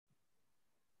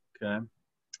Okay.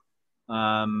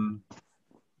 And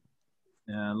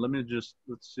let's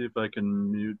see if I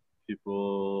can mute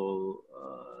people.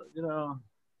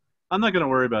 I'm not going to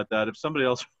worry about that if somebody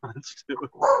else wants to.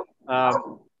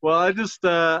 Well, I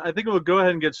think we'll go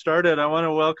ahead and get started. I want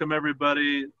to welcome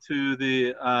everybody to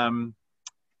the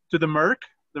Merc,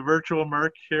 the virtual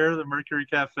Merc here, the Mercury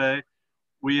Cafe.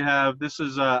 This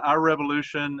is Our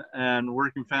Revolution and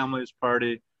Working Families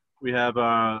Party. We have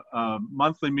a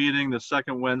monthly meeting the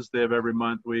second Wednesday of every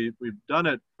month. We've done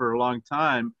it for a long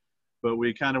time, but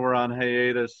we kind of were on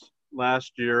hiatus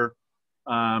last year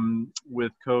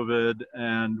with COVID,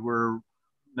 and we're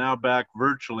now back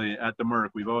virtually at the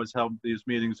Merc. We've always held these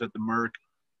meetings at the Merc,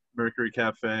 Mercury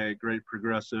Cafe, great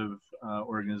progressive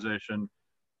organization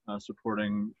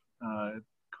supporting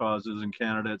causes and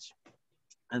candidates.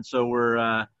 And so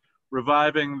we're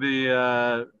reviving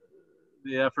the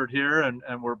effort here, and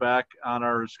we're back on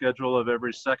our schedule of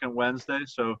every second Wednesday.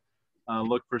 So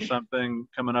look for something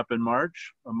coming up in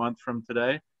March, a month from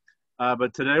today.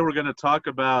 But today we're going to talk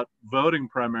about voting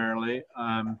primarily,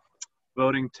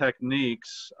 voting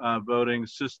techniques, voting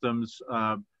systems,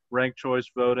 ranked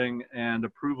choice voting, and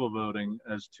approval voting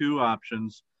as two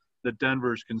options that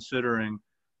Denver's considering,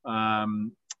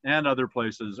 and other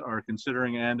places are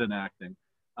considering and enacting.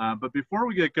 But before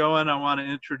we get going, I want to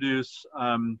introduce,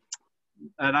 and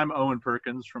I'm Owen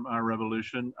Perkins from Our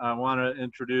Revolution. I want to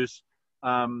introduce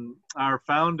our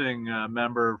founding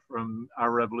member from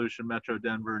Our Revolution Metro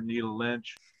Denver, Nita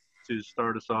Lynch, to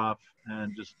start us off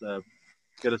and just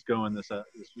get us going this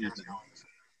evening.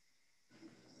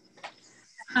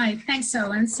 Hi, thanks,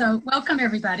 Owen. So welcome,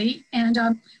 everybody. And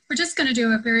we're just going to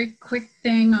do a very quick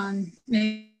thing on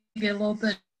maybe a little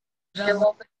bit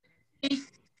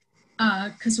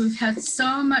because we've had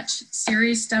so much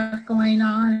serious stuff going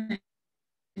on.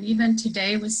 And even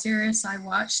today was serious. I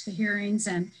watched the hearings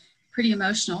and pretty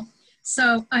emotional.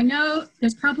 So I know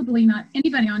there's probably not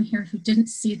anybody on here who didn't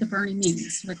see the Bernie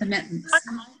memes with the mittens.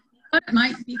 But it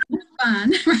might be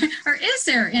fun, right? Or is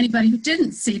there anybody who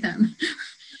didn't see them?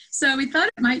 So we thought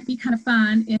it might be kind of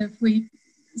fun if we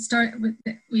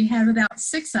we have about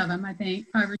 6 of them, I think,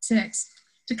 5 or 6,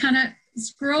 to kind of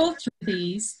scroll through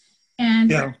these and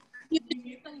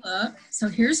take a look. So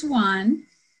here's one,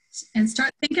 and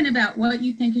start thinking about what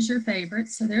you think is your favorite.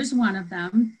 So there's one of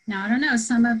them. Now, I don't know,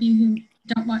 some of you who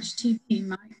don't watch TV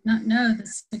might not know the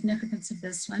significance of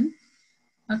this one.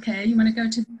 Okay, you want to go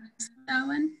to the next one,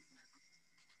 Owen?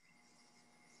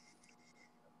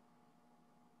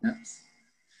 Oops.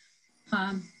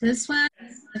 This one,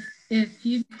 if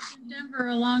you've been in Denver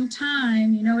a long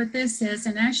time, you know what this is.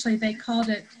 And actually, they called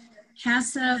it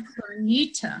Casa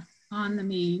Bonita on the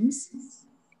memes.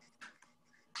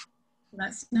 So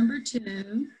that's number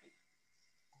 2.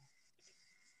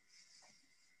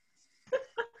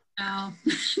 Now,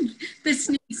 this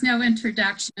needs no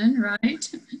introduction,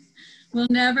 right? We'll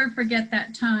never forget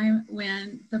that time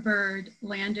when the bird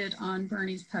landed on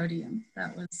Bernie's podium.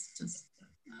 That was just,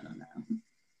 I don't know.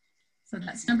 So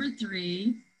that's number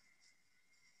 3.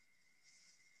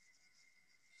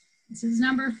 This is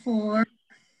number 4.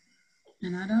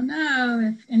 And I don't know,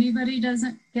 if anybody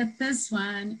doesn't get this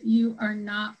one, you are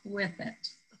not with it.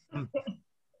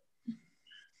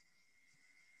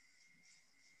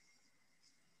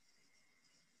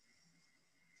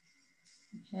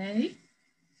 Okay.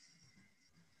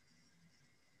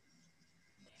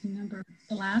 The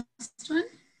last one.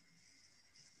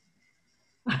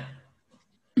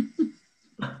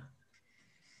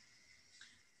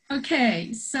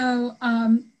 Okay, so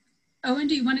Owen,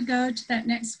 do you want to go to that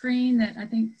next screen that I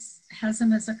think has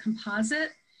them as a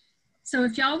composite? So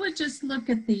if y'all would just look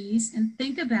at these and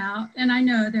think about, and I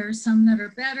know there are some that are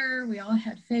better, we all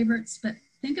had favorites, but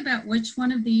think about which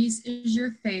one of these is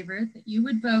your favorite that you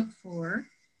would vote for.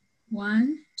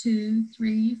 1, 2,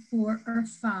 3, 4, or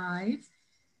 5.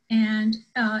 And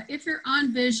if you're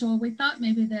on visual, we thought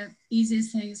maybe the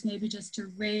easiest thing is maybe just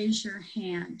to raise your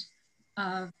hand.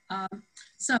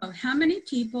 So how many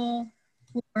people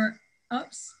were,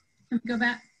 oops, can we go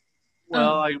back?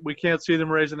 Well, we can't see them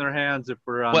raising their hands if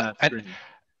we're on that screen.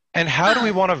 And how do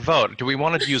we want to vote? Do we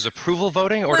want to use approval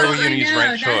voting, or do we want to use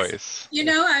ranked choice? You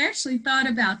know, I actually thought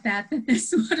about that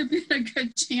this would have been a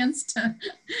good chance to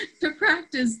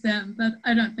practice them, but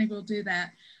I don't think we'll do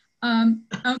that.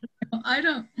 Okay, well, I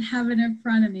don't have it in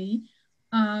front of me.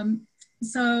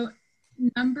 So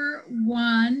number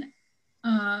 1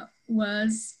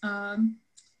 was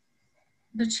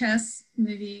the chess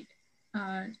movie,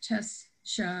 chess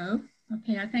show.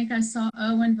 Okay, I think I saw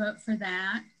Owen vote for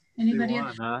that. Anybody?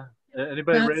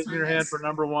 Anybody raising your hand for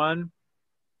number 1?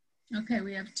 Okay,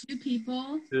 we have 2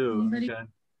 people. 2, Anybody? okay.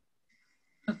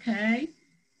 Okay,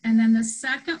 and then the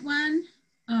second one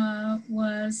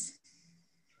was,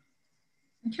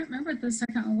 I can't remember what the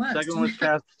second one was. Second one was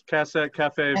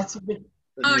Cafe.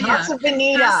 Oh yeah, Casa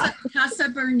Bonita. Casa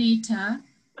Bonita.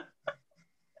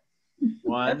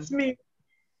 One. That's me.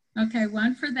 Okay,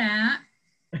 one for that.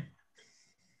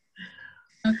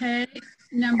 Okay,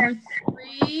 number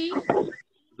 3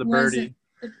 The was birdie.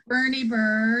 the Bernie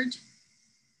Bird.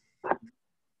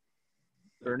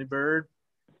 Bernie Bird.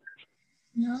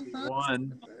 No votes.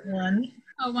 One.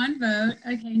 Oh, one vote.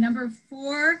 Okay, number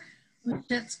 4 was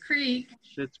Schitt's Creek.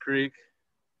 Schitt's Creek.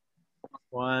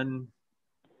 1,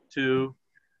 2.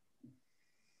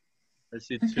 I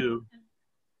see Okay. 2.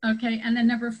 Okay, and then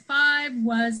number 5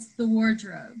 was The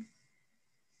Wardrobe.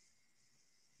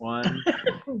 1.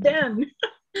 Then.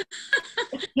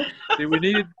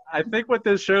 See, I think what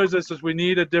this shows us is we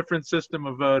need a different system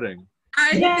of voting.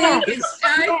 I Yes,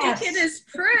 think it is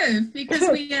proof, because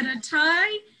we get a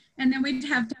tie and then we'd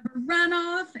have to have a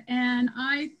runoff, and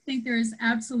I think there is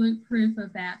absolute proof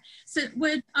of that. So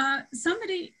would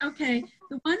somebody, okay,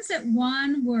 the ones that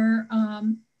won were,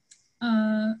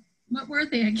 what were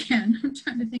they again? I'm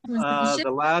trying to think. Was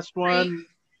The last one.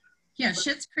 Yeah,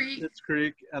 Schitt's Creek. Schitt's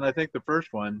Creek, and I think the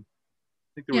first one.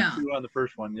 I think there were 2 on the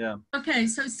first one, yeah. Okay,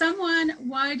 so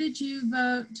why did you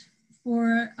vote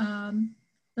for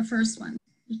the first one,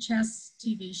 the chess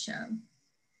TV show?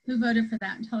 Who voted for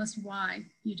that, and tell us why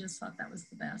you just thought that was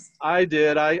the best? I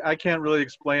did. I can't really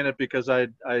explain it because I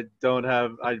don't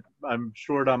have, I'm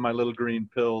short on my little green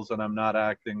pills and I'm not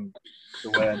acting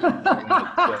the way I need to. So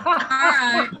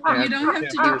all right, you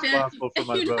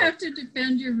don't have to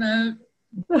defend your vote.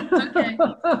 Okay,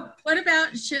 what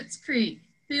about Schitt's Creek?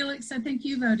 Felix, I think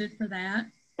you voted for that.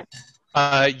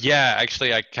 Yeah,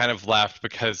 actually, I kind of laughed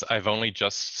because I've only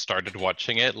just started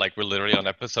watching it. Like, we're literally on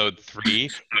episode 3,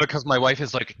 because my wife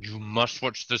is like, you must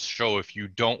watch this show. If you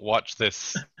don't watch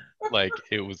this, like,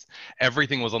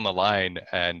 everything was on the line.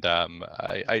 And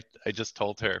I just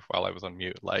told her while I was on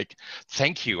mute, like,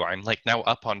 thank you. I'm like now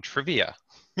up on trivia.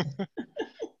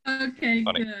 Okay,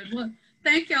 Funny. good. Well,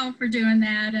 thank y'all for doing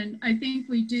that. And I think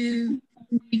we do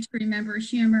need to remember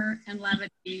humor and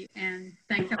levity, and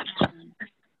thank y'all for doing that.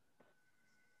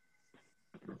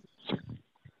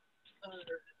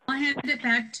 I'll hand it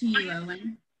back to you,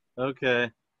 Owen. Okay.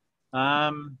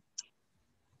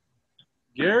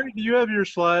 Gary, do you have your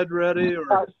slide ready?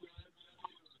 Or?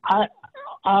 I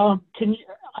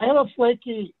have a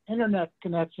flaky internet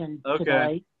connection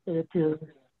tonight, it appears.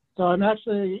 So I'm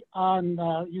actually on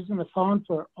using the phone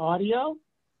for audio.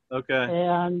 Okay.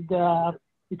 And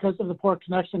because of the poor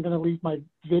connection, I'm going to leave my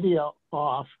video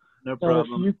off. No problem.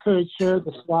 So if you could share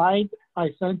the slide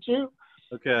I sent you.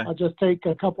 Okay. I'll just take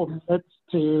a couple minutes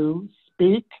to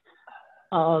speak.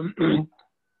 I'm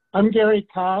Gary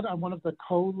Todd. I'm one of the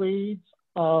co-leads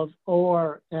of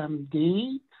ORMD.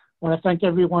 I want to thank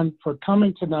everyone for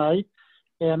coming tonight.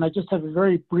 And I just have a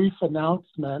very brief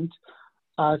announcement.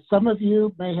 Some of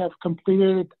you may have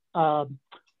completed a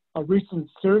recent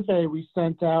survey we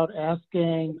sent out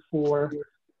asking for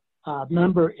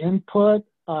member input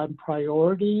on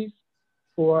priorities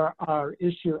for our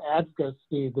issue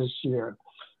advocacy this year.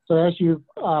 So as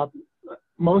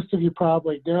most of you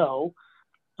probably know,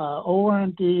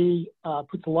 ORMD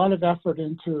puts a lot of effort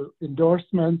into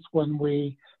endorsements when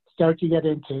we start to get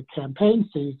into campaign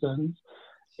seasons.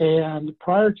 And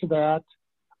prior to that,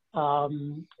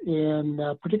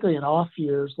 particularly in off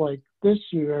years like this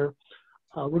year,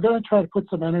 we're going to try to put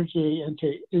some energy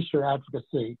into issue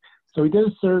advocacy. So we did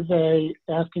a survey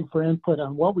asking for input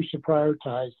on what we should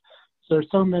prioritize. So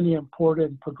there's so many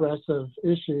important progressive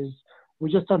issues, we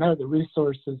just don't have the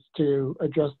resources to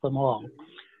address them all.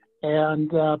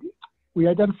 And we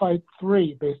identified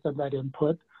 3 based on that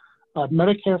input: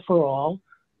 Medicare for all,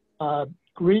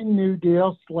 Green New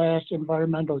Deal /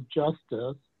 environmental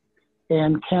justice,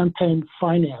 and campaign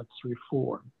finance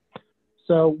reform.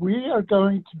 So we are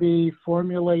going to be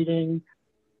formulating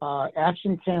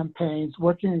action campaigns,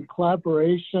 working in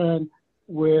collaboration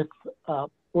with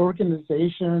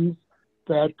organizations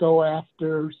that go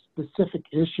after specific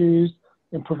issues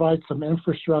and provide some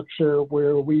infrastructure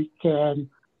where we can,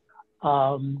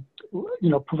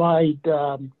 provide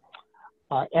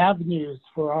avenues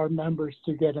for our members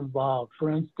to get involved.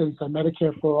 For instance, on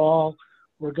Medicare for All,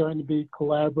 we're going to be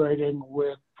collaborating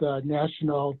with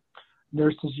National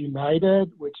Nurses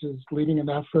United, which is leading an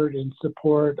effort in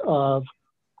support of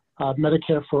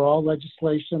Medicare for All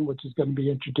legislation, which is going to be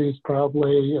introduced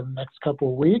probably in the next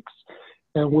couple of weeks.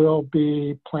 And we'll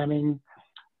be planning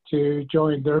to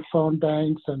join their phone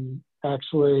banks and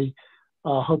actually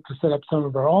hope to set up some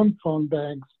of our own phone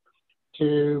banks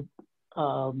to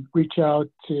reach out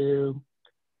to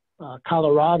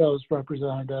Colorado's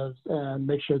representatives and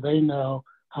make sure they know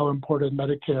how important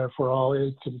Medicare for all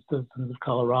is to the citizens of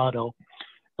Colorado.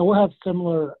 And we'll have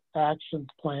similar actions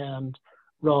planned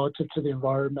relative to the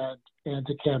environment and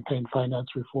to campaign finance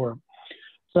reform.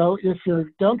 So if you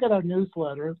don't get our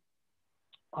newsletter,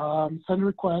 send a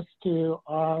request to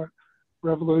our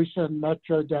Revolution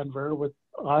Metro Denver with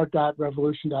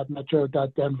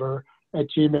r.revolution.metro.denver@gmail.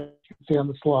 You can see on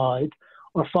the slide,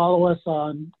 or follow us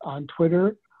on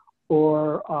Twitter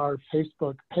or our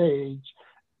Facebook page,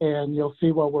 and you'll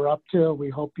see what we're up to. We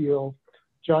hope you'll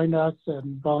join us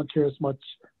and volunteer as much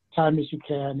time as you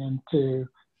can into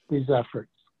these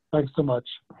efforts. Thanks so much.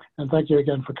 And thank you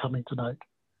again for coming tonight.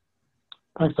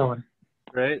 Thanks, Owen.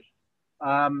 Great.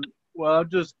 Well,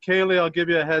 just Kaylee, I'll give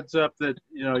you a heads up that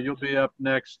you'll be up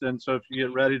next, and so if you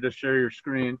get ready to share your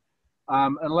screen.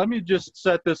 And let me just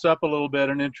set this up a little bit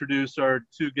and introduce our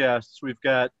two guests. We've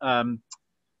got Kaylee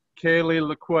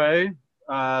LeQuay,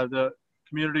 the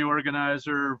community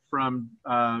organizer from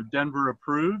Denver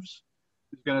Approves,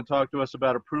 who's going to talk to us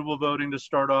about approval voting to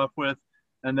start off with.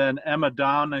 And then Emma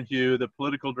Donahue, the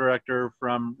political director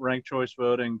from Ranked Choice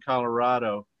Voting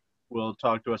Colorado, will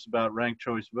talk to us about ranked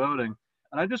choice voting.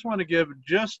 And I just want to give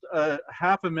just a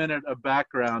half a minute of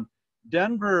background.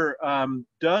 Denver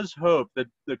does hope that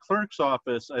the clerk's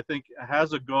office, I think,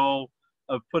 has a goal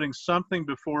of putting something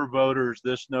before voters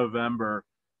this November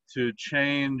to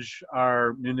change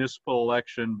our municipal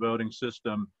election voting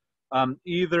system.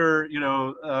 They're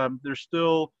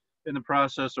still in the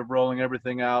process of rolling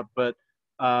everything out, but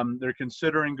they're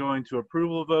considering going to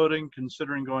approval voting,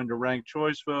 considering going to ranked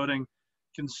choice voting,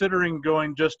 considering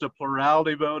going just to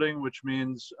plurality voting, which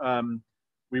means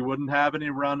we wouldn't have any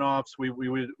runoffs. We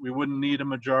wouldn't need a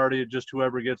majority. Just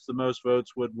whoever gets the most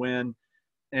votes would win.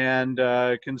 And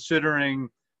considering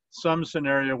some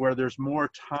scenario where there's more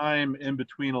time in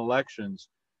between elections.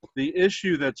 The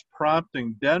issue that's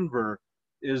prompting Denver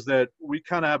is that we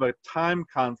kind of have a time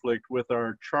conflict with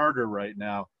our charter right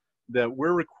now, that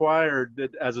we're required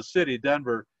that as a city,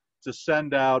 Denver, to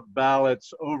send out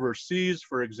ballots overseas,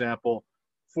 for example,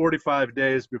 45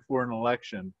 days before an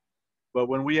election. But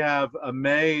when we have a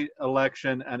May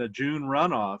election and a June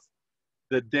runoff,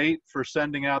 the date for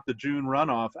sending out the June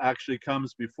runoff actually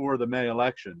comes before the May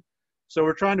election. So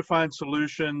we're trying to find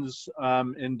solutions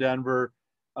in Denver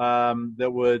that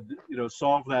would,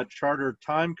 solve that charter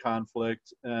time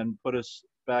conflict and put us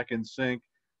back in sync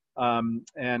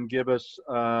and give us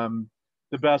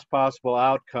the best possible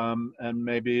outcome, and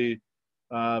maybe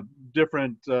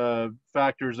different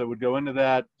factors that would go into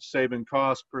that, saving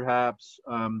costs perhaps,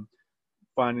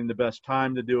 finding the best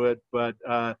time to do it. But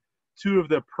two of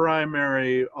the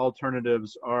primary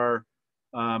alternatives are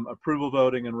approval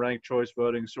voting and ranked choice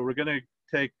voting. So we're going to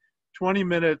take 20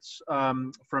 minutes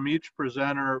from each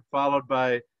presenter, followed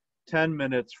by 10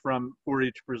 minutes for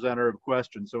each presenter of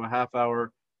questions. So a half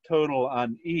hour total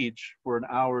on each for an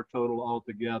hour total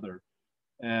altogether.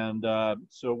 And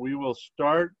so we will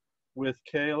start with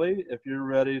Kaylee. If you're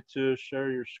ready to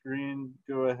share your screen,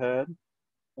 go ahead.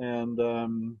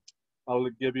 And I'll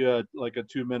give you a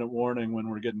 2-minute warning when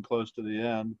we're getting close to the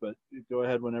end, but go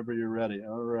ahead whenever you're ready.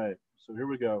 All right, so here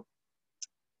we go.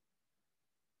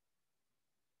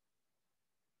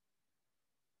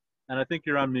 And I think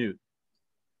you're on mute.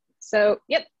 So,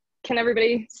 yep. Can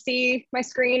everybody see my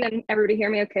screen and everybody hear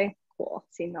me okay? Cool,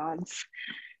 see nods.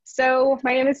 So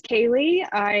my name is Kaylee.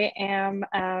 I am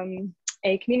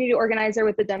a community organizer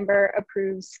with the Denver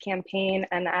Approves campaign.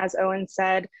 And as Owen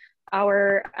said,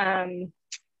 our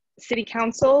City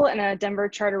Council and a Denver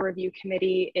Charter Review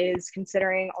Committee is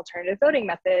considering alternative voting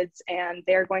methods, and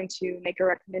they're going to make a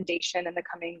recommendation in the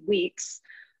coming weeks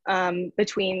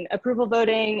between approval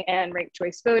voting and ranked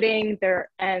choice voting.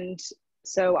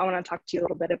 So I want to talk to you a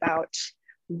little bit about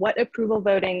what approval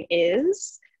voting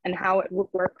is and how it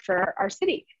will work for our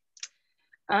city.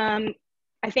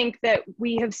 I think that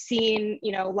we have seen,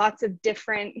 lots of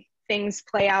different things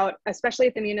play out, especially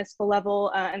at the municipal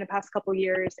level in the past couple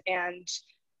years, and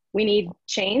we need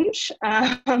change.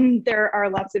 There are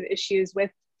lots of issues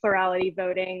with plurality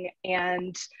voting,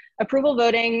 and approval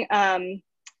voting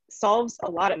solves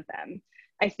a lot of them.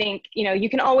 I think, you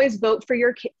can always vote for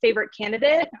your favorite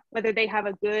candidate, whether they have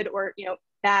a good or,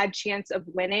 bad chance of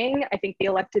winning. I think the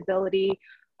electability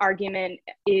argument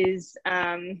is,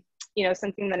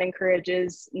 something that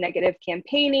encourages negative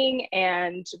campaigning,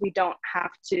 and we don't have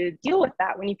to deal with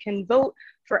that when you can vote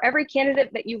for every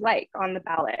candidate that you like on the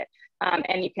ballot,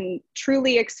 and you can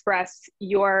truly express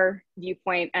your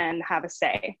viewpoint and have a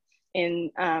say in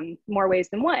more ways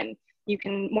than one. you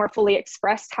can more fully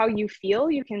express how you feel.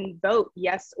 You can vote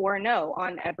yes or no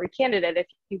on every candidate if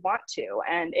you want to.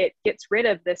 And it gets rid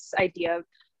of this idea of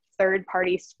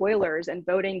third-party spoilers and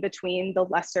voting between the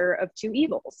lesser of two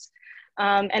evils.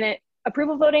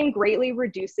 Approval voting greatly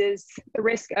reduces the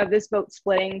risk of this vote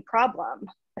splitting problem,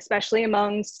 especially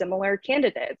among similar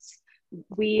candidates.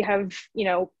 We have,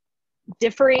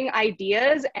 differing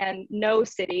ideas, and no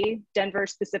city, Denver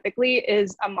specifically,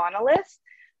 is a monolith.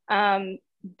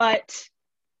 But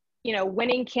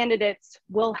winning candidates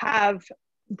will have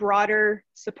broader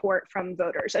support from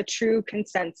voters, a true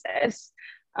consensus,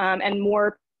 and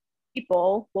more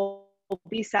people will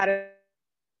be satisfied.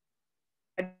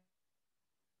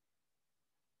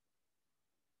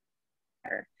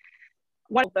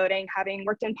 One voting, having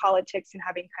worked in politics and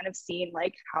having kind of seen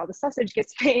like how the sausage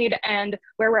gets made and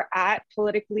where we're at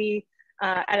politically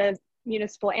at a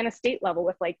municipal and a state level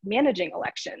with like managing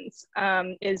elections,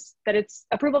 is that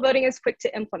approval voting is quick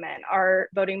to implement. Our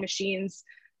voting machines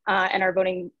and our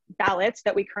voting ballots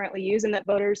that we currently use and that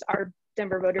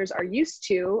Denver voters are used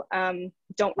to,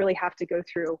 don't really have to go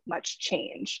through much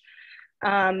change.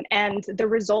 And the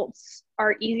results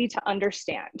are easy to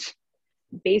understand.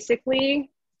 Basically,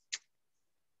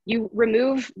 you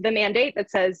remove the mandate that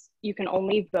says you can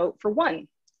only vote for one,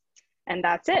 and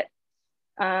that's it.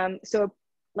 So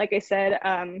like I said,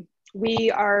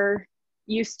 we are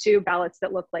used to ballots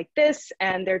that look like this,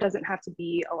 and there doesn't have to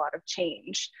be a lot of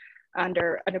change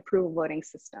under an approval voting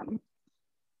system.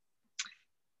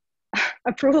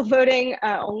 Approval voting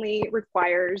only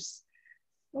requires,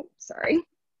 it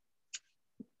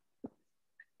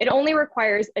only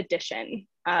requires addition,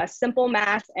 simple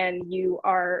math, and you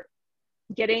are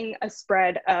getting a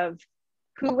spread of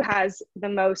who has the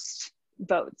most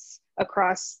votes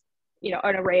across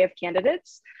an array of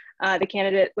candidates. The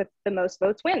candidate with the most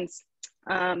votes wins.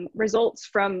 Results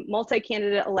from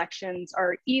multi-candidate elections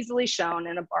are easily shown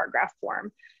in a bar graph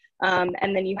form.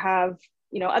 And then you have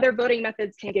other voting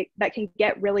methods that can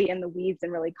get really in the weeds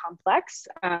and really complex.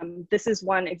 This is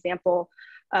one example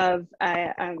of,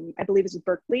 I believe it was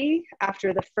Berkeley,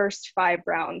 after the first 5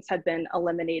 rounds had been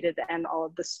eliminated and all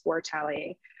of the score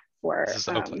tallying for This is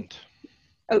Oakland.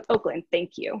 Oakland,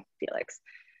 thank you, Felix.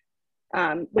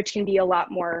 Which can be a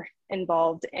lot more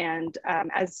involved and,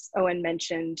 as Owen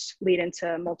mentioned, lead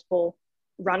into multiple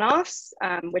runoffs,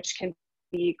 which can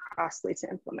be costly to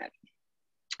implement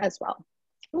as well.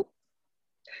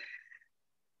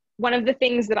 One of the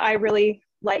things that I really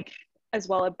like as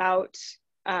well about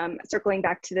circling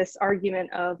back to this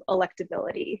argument of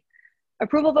electability.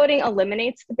 Approval voting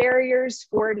eliminates the barriers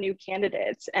for new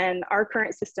candidates, and our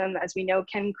current system, as we know,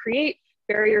 can create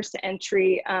barriers to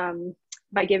entry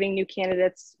by giving new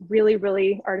candidates really,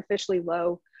 really artificially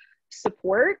low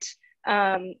support,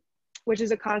 which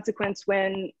is a consequence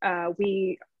when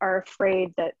we are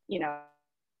afraid that,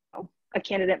 a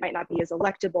candidate might not be as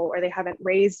electable, or they haven't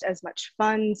raised as much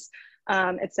funds,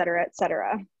 et cetera,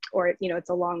 or, it's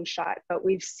a long shot. But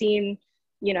we've seen,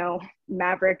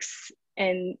 mavericks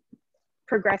and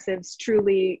progressives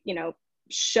truly,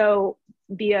 show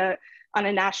on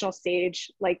a national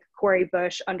stage, like Cori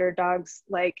Bush, underdogs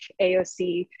like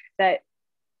AOC, that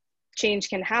change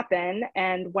can happen.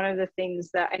 And one of the things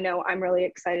that I know I'm really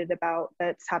excited about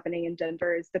that's happening in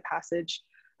Denver is the passage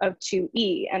of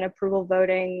 2E, and approval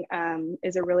voting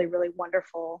is a really, really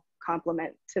wonderful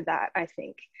complement to that, I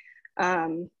think.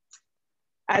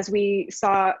 As we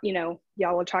saw, y'all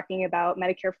were talking about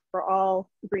Medicare for All,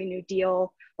 Green New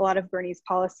Deal, a lot of Bernie's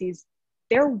policies,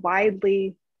 they're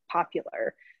widely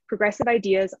popular. Progressive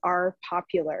ideas are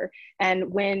popular.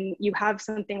 And when you have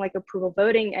something like approval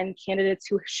voting and candidates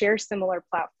who share similar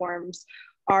platforms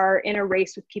are in a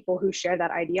race with people who share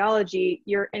that ideology,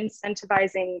 you're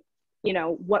incentivizing,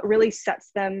 what really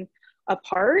sets them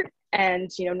apart,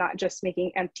 and, not just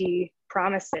making empty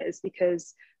promises,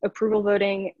 because approval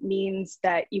voting means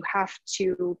that you have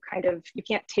to you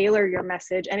can't tailor your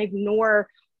message and ignore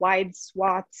wide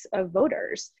swaths of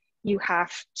voters. You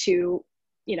have to,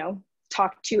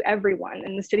 talk to everyone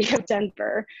in the city of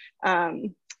Denver.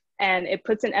 And it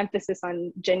puts an emphasis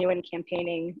on genuine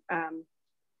campaigning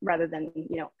rather than,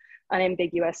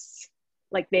 unambiguous,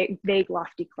 like vague,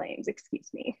 lofty claims, excuse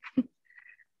me.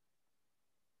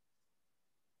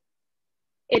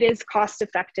 It is cost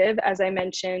effective, as I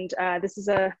mentioned. This is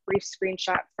a brief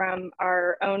screenshot from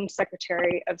our own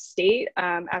Secretary of State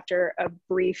after a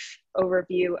brief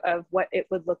overview of what it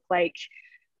would look like.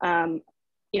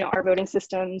 Our voting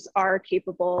systems are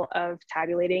capable of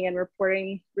tabulating and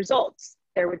reporting results.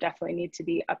 There would definitely need to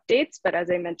be updates, but as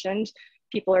I mentioned,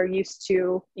 people are used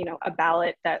to, a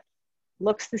ballot that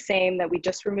looks the same, that we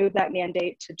just removed that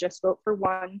mandate to just vote for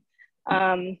one.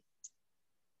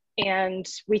 and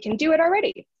we can do it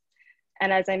already.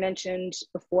 And as I mentioned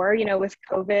before, you know, with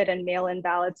COVID and mail-in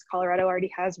ballots, Colorado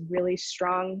already has really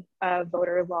strong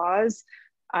voter laws.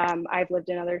 I've lived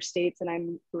in other states, and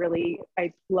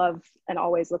I love and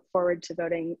always look forward to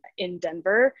voting in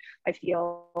Denver. I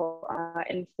feel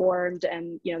informed,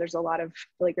 and, you know, there's a lot of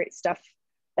really great stuff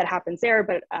that happens there,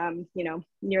 but, you know,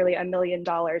 nearly $1 million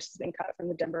has been cut from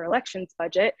the Denver elections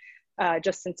budget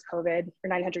just since COVID, or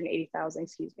 980,000,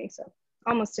 excuse me, so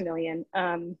almost $1 million.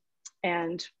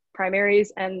 And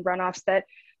primaries and runoffs that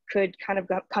could kind of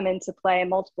come into play,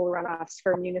 multiple runoffs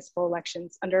for municipal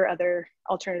elections under other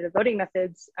alternative voting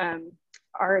methods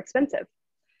are expensive.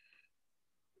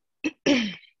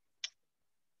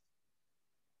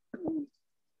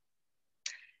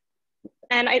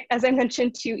 And as I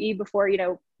mentioned to E before, you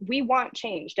know, we want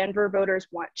change. Denver voters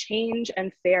want change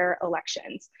and fair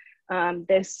elections.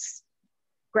 This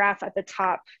graph at the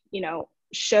top, you know,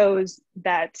 shows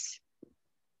that,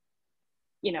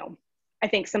 you know, I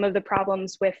think some of the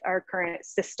problems with our current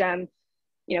system,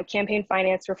 you know, campaign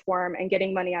finance reform and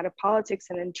getting money out of politics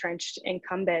and entrenched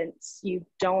incumbents, you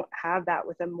don't have that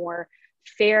with a more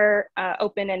fair,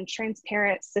 open and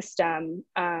transparent system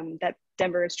that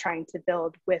Denver is trying to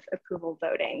build with approval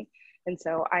voting. And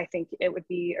so I think it would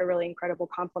be a really incredible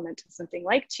complement to something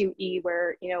like 2E,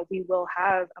 where, you know, we will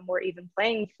have a more even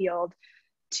playing field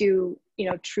to, you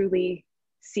know, truly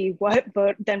see what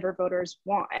Denver voters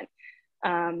want.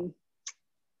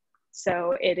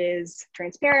 So it is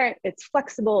transparent, it's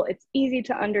flexible, it's easy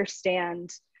to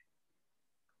understand.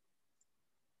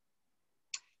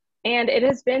 And it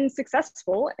has been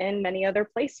successful in many other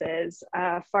places.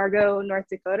 Fargo, North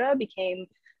Dakota became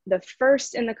the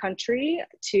first in the country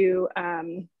to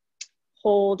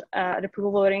hold an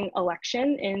approval voting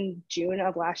election in June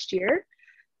of last year.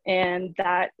 And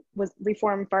that was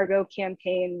Reform Fargo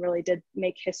campaign really did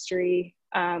make history.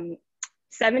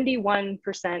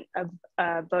 71%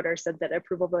 of voters said that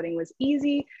approval voting was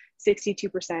easy.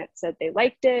 62% said they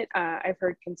liked it. I've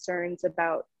heard concerns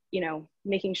about, you know,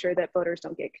 making sure that voters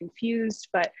don't get confused.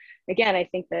 But again, I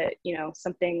think that, you know,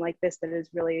 something like this that is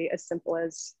really as simple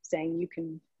as saying you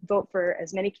can vote for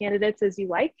as many candidates as you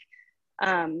like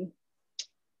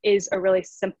is a really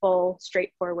simple,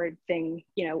 straightforward thing,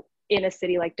 you know, in a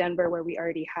city like Denver, where we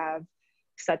already have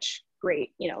such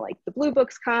great, you know, like the blue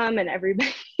books come and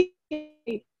everybody,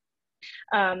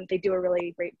 they do a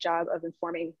really great job of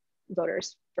informing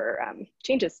voters for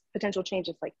changes, potential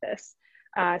changes like this.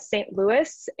 St.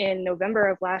 Louis in November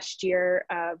of last year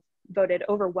voted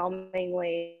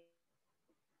overwhelmingly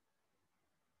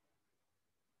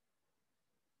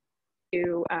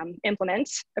to implement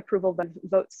approval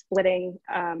vote splitting,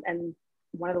 and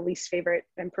one of the least favorite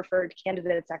and preferred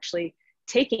candidates actually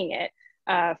taking it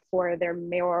for their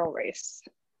mayoral race.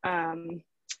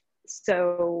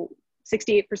 So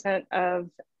 68% of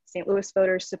St. Louis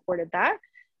voters supported that,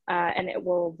 and it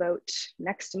will vote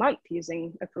next month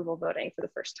using approval voting for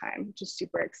the first time, which is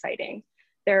super exciting.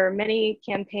 There are many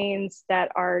campaigns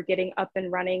that are getting up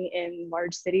and running in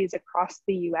large cities across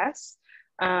the US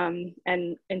and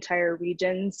entire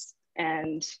regions.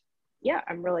 And yeah,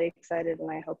 I'm really excited, and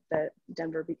I hope that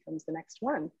Denver becomes the next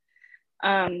one.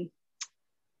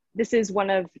 This is one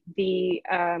of the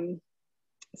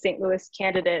St. Louis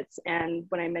candidates, and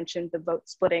when I mentioned the vote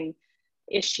splitting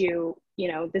issue,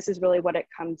 you know, this is really what it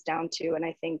comes down to. And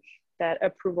I think that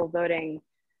approval voting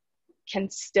can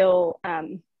still,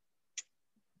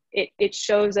 it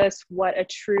shows us what a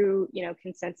true, you know,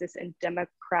 consensus and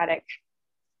democratic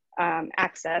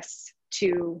access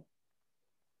to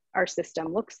our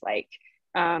system looks like.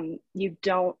 You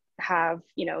don't have,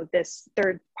 you know, this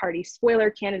third party spoiler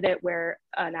candidate where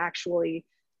an actually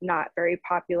not very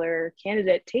popular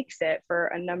candidate takes it for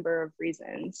a number of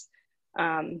reasons.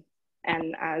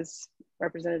 And as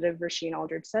Representative Rasheen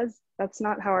Aldridge says, that's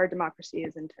not how our democracy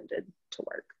is intended to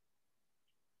work.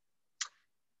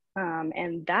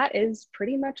 And that is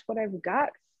pretty much what I've got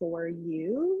for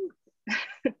you.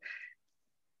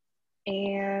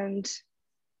 And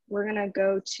we're gonna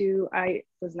go to, I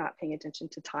was not paying attention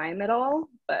to time at all,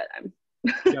 but I'm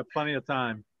got plenty of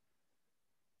time.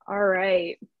 All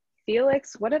right,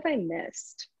 Felix, what have I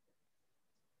missed?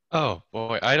 Oh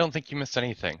boy, I don't think you missed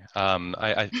anything.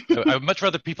 I would much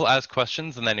rather people ask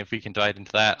questions, and then if we can dive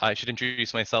into that, I should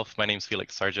introduce myself. My name's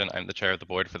Felix Sargent. I'm the chair of the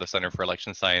board for the Center for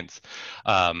Election Science.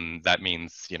 That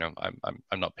means, you know,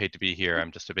 I'm not paid to be here.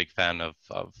 I'm just a big fan of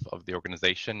the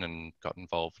organization and got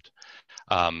involved.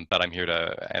 But I'm here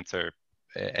to answer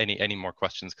any more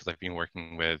questions because I've been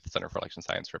working with Center for Election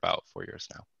Science for about 4 years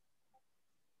now.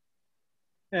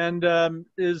 And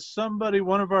is somebody,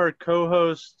 one of our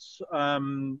co-hosts,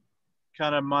 kind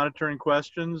kind of monitoring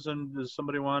questions? And does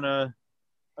somebody want to,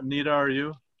 Anita, are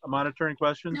you monitoring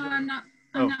questions? No, I'm not.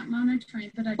 I'm not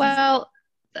monitoring, but I just. Well,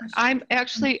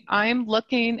 I'm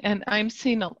looking and I'm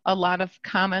seeing a lot of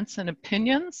comments and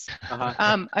opinions.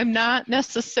 I'm not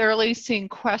necessarily seeing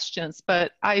questions,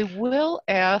 but I will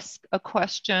ask a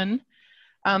question.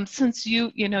 Since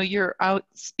you're out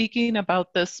speaking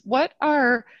about this, what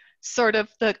are sort of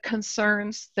the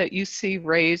concerns that you see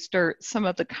raised or some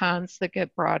of the cons that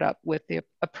get brought up with the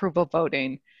approval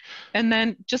voting? And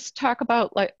then just talk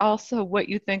about like also what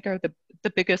you think are the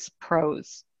biggest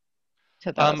pros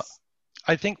to this.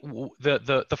 I think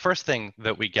the first thing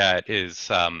that we get is,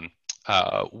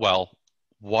 well,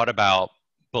 what about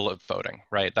bullet voting,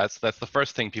 right? That's the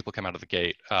first thing people come out of the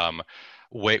gate,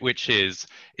 which is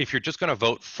if you're just going to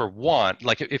vote for one,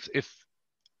 like if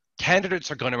candidates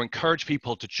are going to encourage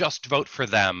people to just vote for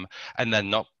them and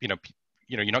then not,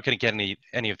 you're not going to get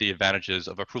any of the advantages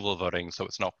of approval voting, so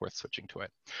it's not worth switching to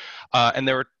it. And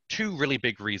there are two really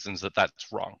big reasons that that's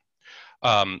wrong.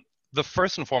 The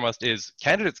first and foremost is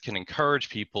candidates can encourage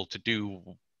people to do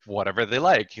whatever they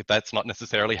like. That's not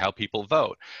necessarily how people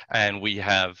vote. And we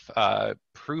have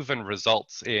proven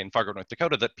results in Fargo, North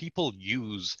Dakota that people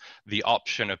use the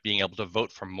option of being able to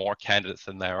vote for more candidates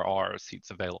than there are seats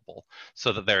available,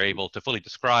 so that they're able to fully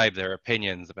describe their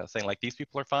opinions about saying like, these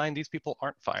people are fine, these people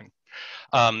aren't fine.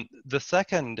 The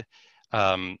second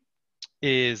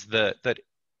is that the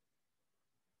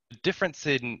difference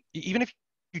in, even if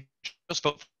you just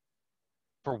vote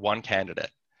for one candidate,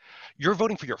 you're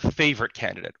voting for your favorite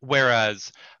candidate.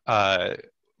 Whereas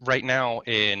right now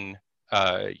in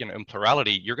in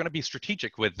plurality, you're going to be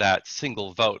strategic with that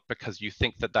single vote because you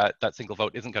think that single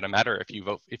vote isn't going to matter if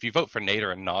you vote for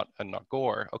Nader and not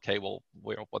Gore. Okay, well,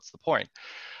 what's the point?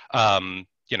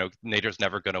 Nader's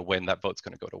never going to win. That vote's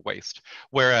going to go to waste.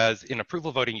 Whereas in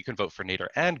approval voting, you can vote for Nader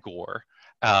and Gore.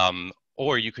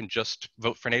 Or you can just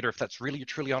vote for Nader if that's really your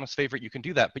truly honest favorite. You can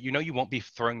do that, but you won't be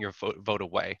throwing your vote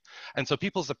away. And so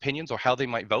people's opinions or how they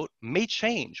might vote may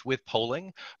change with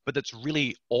polling, but that's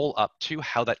really all up to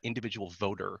how that individual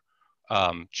voter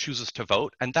chooses to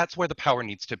vote. And that's where the power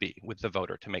needs to be with the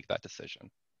voter to make that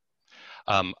decision.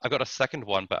 I've got a second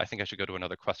one, but I think I should go to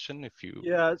another question if you.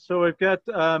 Yeah, so we've got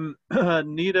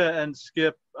Nita and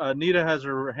Skip. Nita has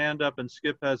her hand up and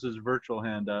Skip has his virtual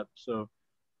hand up. So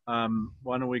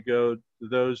why don't we go to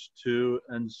those two,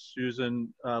 and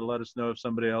Susan, let us know if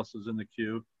somebody else is in the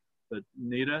queue. But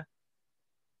Nita?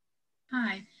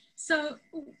 Hi. So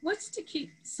what's to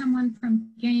keep someone from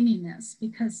gaming this?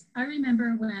 Because I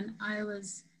remember when I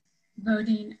was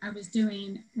voting, I was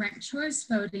doing ranked choice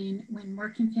voting when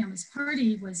Working Families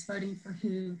Party was voting for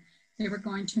who they were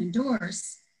going to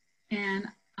endorse. And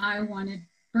I wanted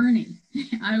Bernie.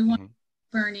 I wanted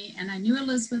Bernie, and I knew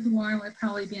Elizabeth Warren would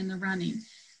probably be in the running.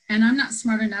 And I'm not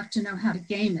smart enough to know how to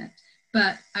game it,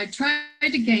 but I tried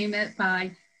to game it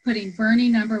by putting Bernie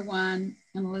number 1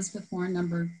 and Elizabeth Warren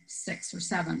number 6 or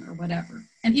 7 or whatever.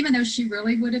 And even though she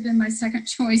really would have been my second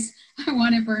choice, I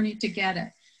wanted Bernie to get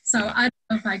it. So I don't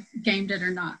know if I gamed it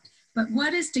or not. But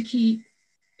what is to keep,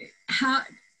 how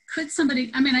could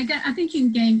somebody, I think you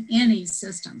can game any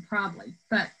system probably,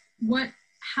 but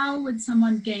how would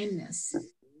someone game this?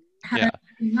 How do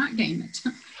you not game it?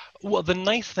 Well, the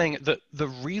nice thing, the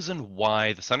reason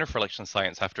why the Center for Election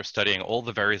Science, after studying all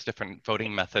the various different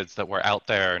voting methods that were out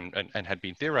there and had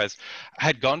been theorized,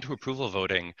 had gone to approval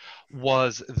voting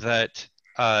was that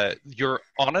your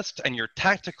honest and your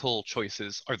tactical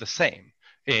choices are the same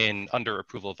under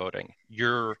approval voting.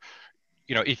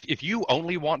 If you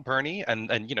only want Bernie and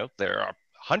there are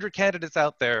 100 candidates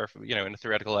out there, in a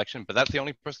theoretical election, but that's the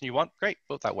only person you want, great,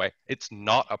 vote that way. It's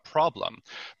not a problem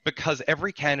because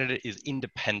every candidate is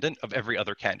independent of every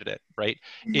other candidate, right?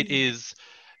 It is,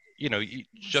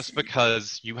 just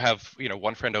because you have,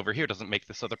 one friend over here doesn't make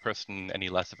this other person any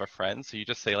less of a friend. So you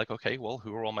just say like, okay, well,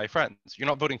 who are all my friends? You're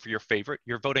not voting for your favorite.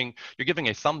 You're giving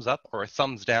a thumbs up or a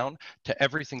thumbs down to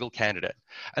every single candidate.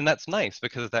 And that's nice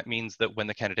because that means that when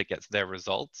the candidate gets their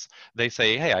results, they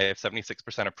say, hey, I have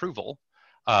 76% approval.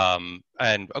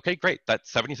 And okay, great.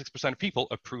 That's 76% of people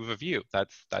approve of you.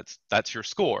 That's your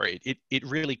score. It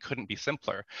really couldn't be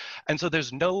simpler. And so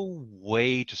there's no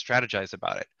way to strategize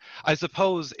about it. I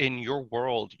suppose in your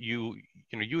world, you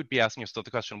would be asking yourself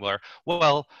the question where,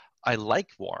 well, I like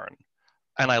Warren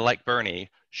and I like Bernie.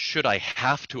 Should I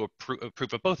have to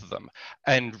approve of both of them?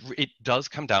 And it does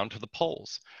come down to the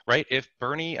polls, right? If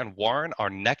Bernie and Warren are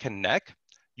neck and neck,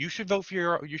 you should vote for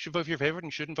your favorite and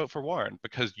you shouldn't vote for Warren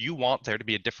because you want there to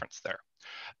be a difference there.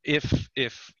 If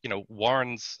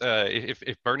Warren's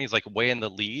if Bernie's like way in the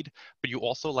lead, but you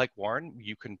also like Warren,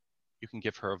 you can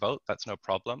give her a vote. That's no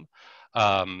problem.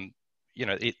 you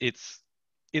know,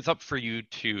 it's up for you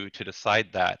to decide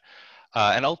that.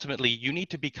 And ultimately, you need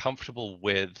to be comfortable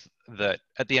with that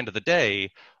at the end of the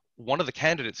day, one of the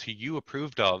candidates who you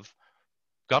approved of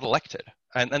got elected.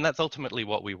 And that's ultimately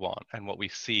what we want. And what we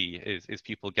see is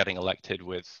people getting elected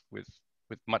with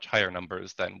much higher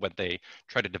numbers than when they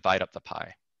try to divide up the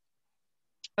pie.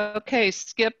 Okay,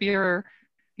 Skip, you're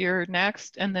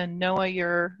next, and then Noah,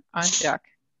 you're on deck.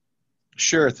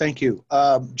 Sure, thank you.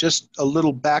 Just a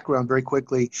little background very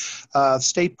quickly.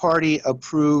 State Party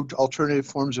approved alternative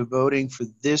forms of voting for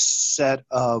this set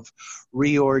of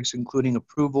reorgs, including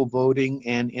approval voting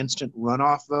and instant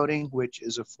runoff voting, which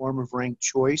is a form of ranked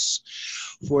choice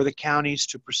for the counties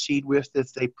to proceed with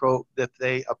if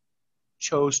they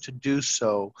chose to do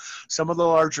so. Some of the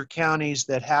larger counties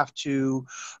that have to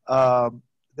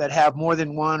that have more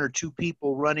than one or two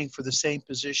people running for the same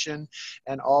position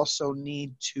and also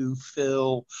need to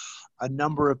fill a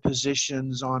number of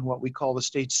positions on what we call the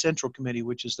state central committee,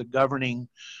 which is the governing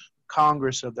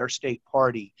Congress of their state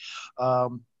party,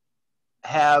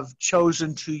 have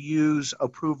chosen to use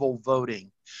approval voting.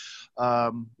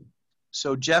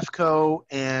 So Jeffco,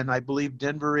 and I believe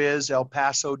Denver is, El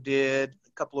Paso did,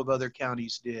 a couple of other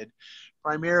counties did,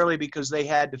 primarily because they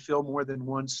had to fill more than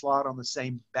one slot on the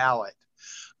same ballot.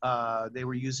 They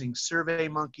were using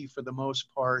SurveyMonkey for the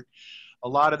most part. A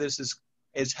lot of this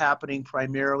is happening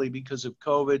primarily because of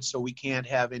COVID, so we can't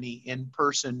have any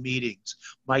in-person meetings.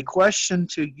 My question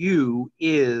to you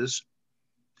is,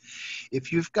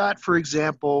 if you've got, for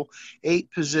example, 8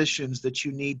 positions that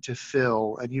you need to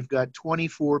fill, and you've got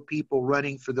 24 people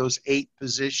running for those 8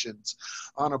 positions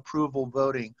on approval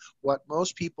voting, what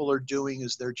most people are doing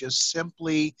is they're just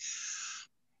simply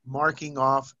marking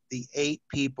off the 8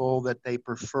 people that they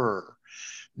prefer.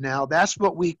 Now, that's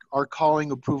what we are calling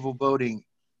approval voting.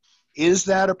 Is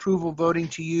that approval voting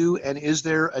to you? And is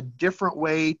there a different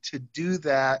way to do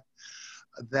that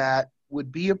that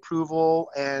would be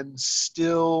approval and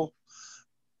still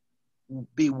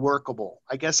be workable?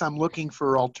 I guess I'm looking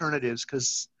for alternatives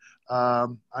because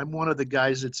I'm one of the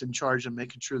guys that's in charge of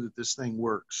making sure that this thing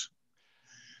works.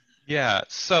 Yeah,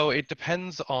 so it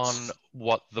depends on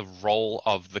what the role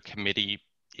of the committee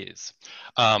is.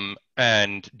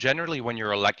 And generally when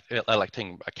you're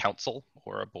electing a council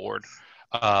or a board,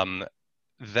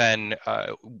 then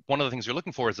one of the things you're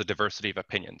looking for is a diversity of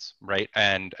opinions, right?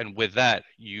 And with that,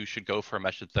 you should go for a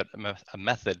method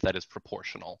that is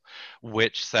proportional,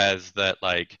 which says that,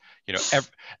 like, you know,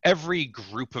 every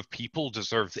group of people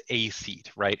deserves a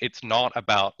seat, right? It's not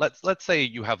about, let's say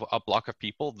you have a block of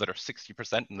people that are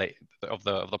 60% of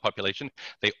the population,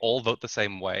 they all vote the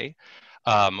same way,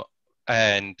 you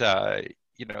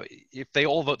know, if they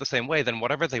all vote the same way, then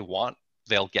whatever they want,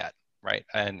 they'll get, right?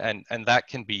 And that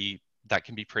can be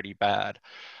pretty bad.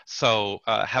 So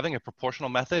having a proportional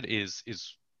method is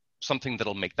something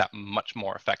that'll make that much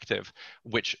more effective,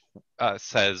 which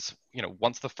says, you know,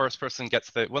 once the person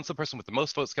with the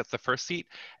most votes gets the first seat,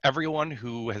 everyone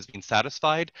who has been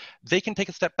satisfied, they can take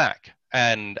a step back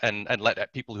and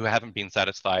let people who haven't been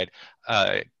satisfied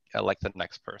elect the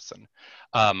next person.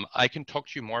 I can talk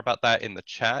to you more about that in the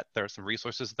chat. There are some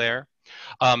resources there.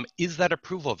 Is that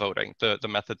approval voting, the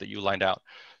method that you lined out?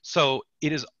 So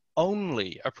it is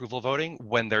only approval voting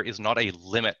when there is not a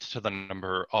limit to the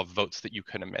number of votes that you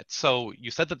can emit. So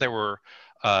you said that there were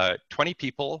 20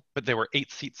 people, but there were 8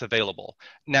 seats available.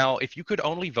 Now, if you could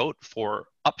only vote for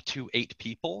up to 8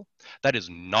 people, that is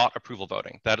not approval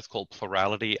voting. That is called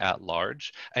plurality at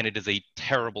large, and it is a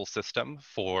terrible system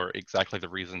for exactly the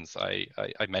reasons I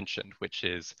mentioned, which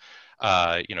is,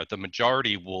 you know, the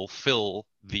majority will fill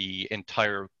the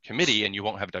entire committee and you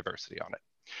won't have diversity on it.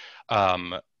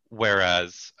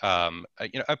 Whereas,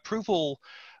 you know, approval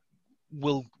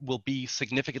will be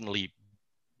significantly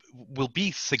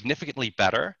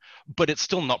better, but it's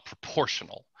still not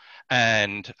proportional.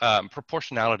 And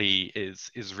proportionality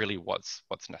is really what's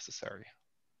necessary.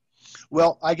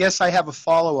 Well, I guess I have a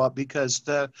follow-up because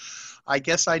I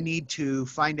guess I need to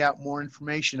find out more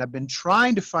information. I've been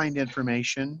trying to find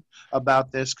information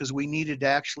about this because we needed to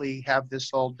actually have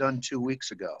this all done 2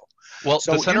 weeks ago. Well,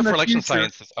 so the Center for Election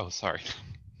Sciences, oh, sorry.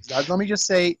 Let me just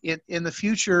say, in the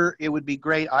future, it would be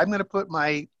great. I'm going to put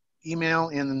my email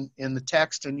in the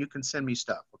text and you can send me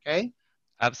stuff, okay?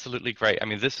 Absolutely great. I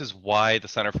mean, this is why the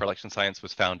Center for Election Science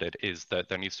was founded, is that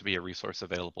there needs to be a resource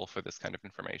available for this kind of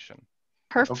information.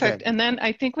 Perfect. Okay. And then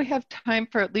I think we have time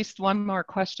for at least one more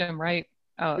question, right?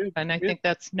 And I think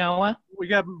that's Noah. We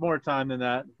got more time than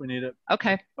that if we need it.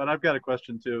 Okay. But I've got a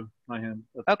question too, my hand.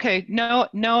 Okay,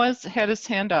 Noah's had his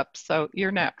hand up, so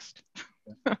you're next.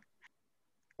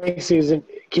 Hey, Susan.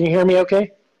 Can you hear me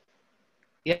okay?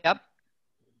 Yep.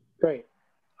 Great.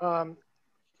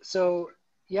 So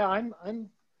yeah, I'm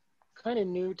kind of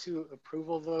new to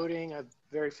approval voting. I'm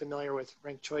very familiar with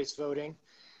ranked choice voting.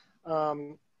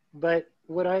 But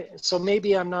so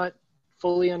maybe I'm not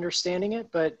fully understanding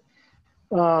it, but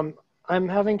I'm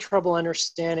having trouble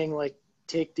understanding, like,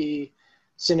 take the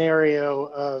scenario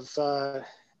of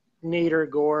Nader,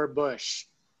 Gore, Bush.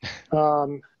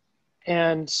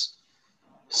 And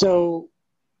so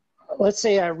let's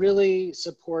say I really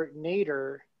support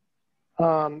Nader,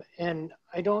 and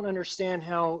I don't understand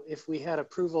how, if we had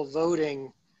approval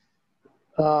voting,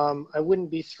 I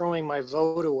wouldn't be throwing my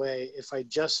vote away if I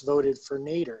just voted for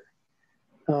Nader.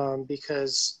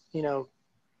 Because, you know,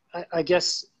 I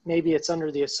guess maybe it's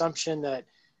under the assumption that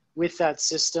with that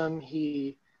system,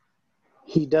 he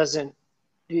doesn't,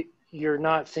 you're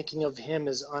not thinking of him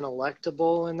as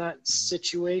unelectable in that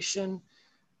situation.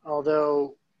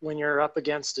 Although when you're up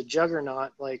against a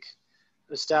juggernaut like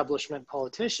establishment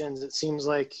politicians, it seems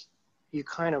like you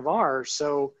kind of are.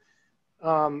 So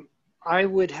I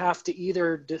would have to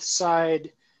either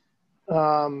decide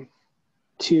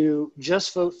to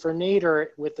just vote for Nader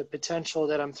with the potential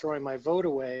that I'm throwing my vote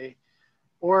away,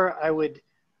 or I would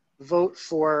vote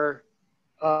for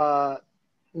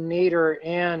Nader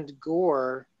and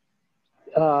Gore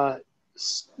to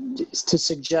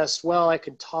suggest, well, I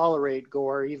could tolerate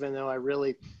Gore even though I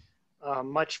really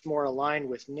much more aligned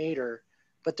with Nader.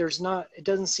 But it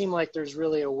doesn't seem like there's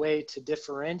really a way to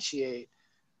differentiate.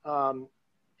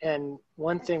 And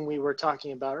one thing we were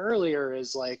talking about earlier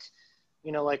is, like,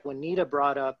 you know, like when Nita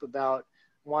brought up about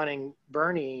wanting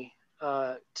Bernie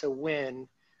to win,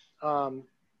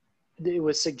 it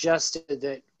was suggested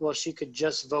that, well, she could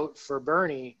just vote for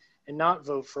Bernie and not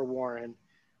vote for Warren.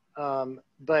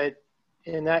 But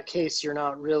in that case, you're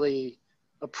not really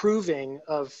approving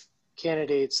of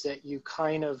candidates that you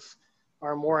kind of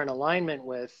are more in alignment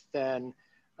with than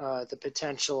the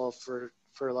potential for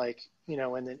like, you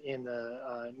know, in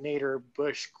the Nader,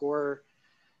 Bush, Gore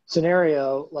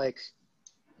scenario, like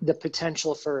the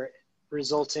potential for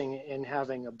resulting in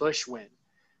having a Bush win,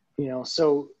 you know.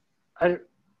 So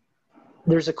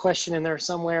there's a question in there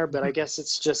somewhere, but I guess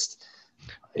it's just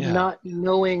not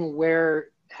knowing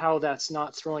how that's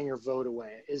not throwing your vote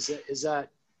away. Is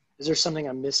there something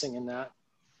I'm missing in that?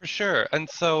 For sure. And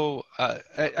so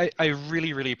I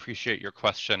really, really appreciate your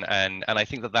question. And I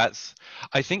think that's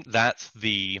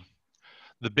the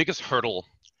biggest hurdle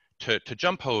to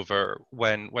jump over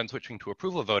when switching to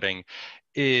approval voting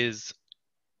is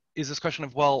this question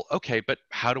of, well, okay, but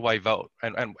how do I vote?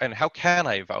 And how can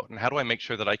I vote? And how do I make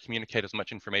sure that I communicate as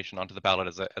much information onto the ballot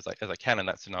as I can in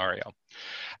that scenario?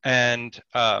 And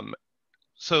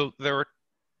so there are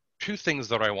two things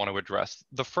that I want to address.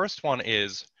 The first one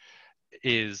is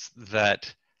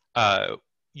that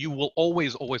you will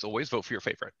always vote for your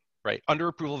favorite, right? Under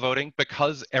approval voting,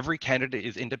 because every candidate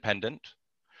is independent,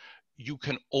 you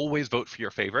can always vote for your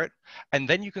favorite. And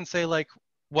then you can say, like,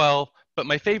 well, but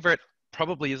my favorite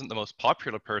probably isn't the most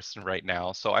popular person right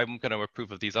now, so I'm going to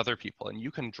approve of these other people. And you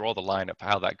can draw the line of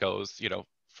how that goes, you know,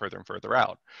 further and further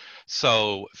out.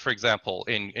 So, for example,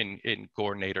 in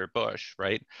Gore, Nader, Bush,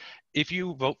 right? If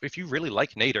you really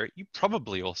like Nader, you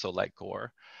probably also like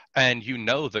Gore, and you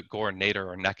know that Gore and Nader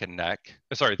are neck and neck.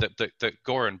 Sorry, that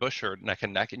Gore and Bush are neck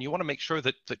and neck, and you want to make sure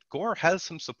that Gore has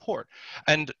some support.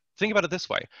 And think about it this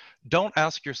way: don't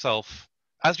ask yourself,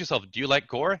 do you like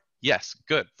Gore? Yes,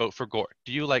 good, vote for Gore.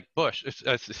 Do you like Bush?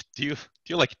 Do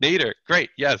you like Nader? Great,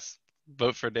 yes,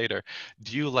 vote for Nader.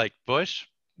 Do you like Bush?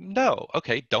 No,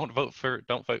 okay, don't vote for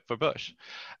Bush.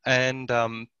 And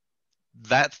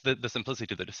that's the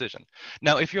simplicity of the decision.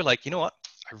 Now, if you're like, you know what,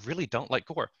 I really don't like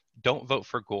Gore, don't vote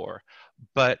for Gore.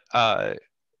 But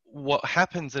what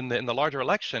happens in the larger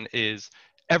election is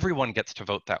everyone gets to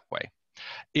vote that way.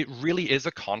 It really is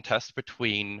a contest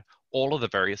between all of the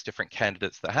various different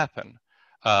candidates that happen.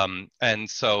 And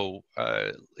so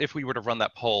if we were to run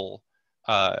that poll,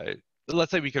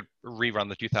 let's say we could rerun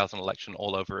the 2000 election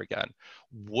all over again,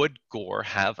 would Gore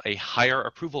have a higher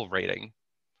approval rating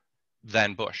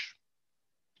than Bush?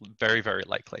 Very, very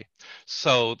likely.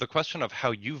 So the question of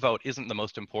how you vote isn't the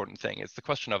most important thing. It's the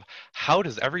question of how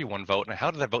does everyone vote and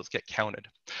how do their votes get counted?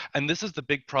 And this is the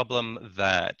big problem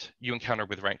that you encounter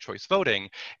with ranked choice voting,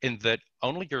 in that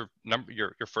only your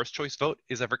first choice vote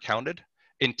is ever counted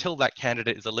until that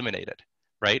candidate is eliminated,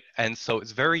 right? And so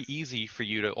it's very easy for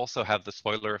you to also have the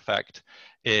spoiler effect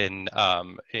in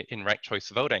ranked choice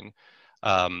voting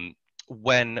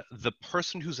when the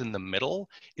person who's in the middle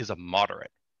is a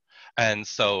moderate. And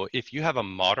so if you have a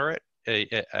moderate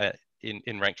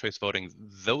in ranked choice voting,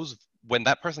 when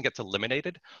that person gets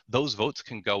eliminated, those votes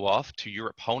can go off to your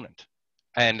opponent,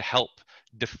 and help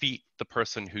defeat the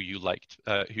person who you liked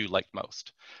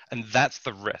most. And that's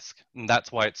the risk. And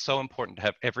that's why it's so important to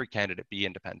have every candidate be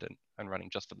independent and running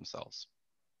just for themselves.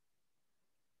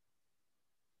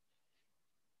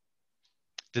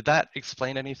 Did that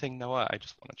explain anything, Noah? I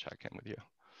just want to check in with you.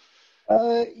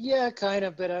 Yeah, kind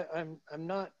of, but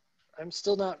I'm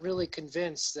still not really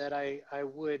convinced that I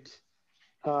would,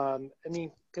 I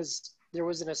mean, because there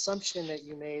was an assumption that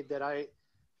you made that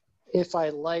if I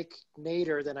like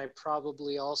Nader, then I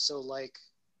probably also like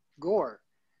Gore.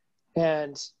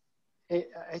 And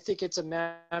I think it's a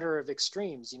matter of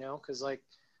extremes, you know, because like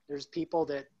there's people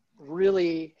that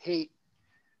really hate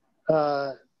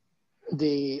the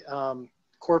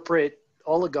corporate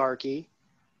oligarchy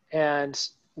and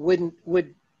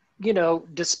would you know,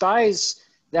 despise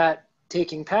that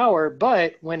taking power,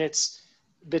 but when it's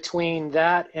between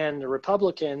that and the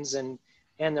Republicans and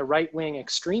the right-wing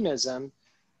extremism,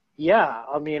 yeah,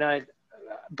 I mean,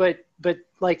 but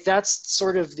like that's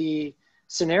sort of the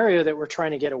scenario that we're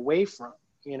trying to get away from,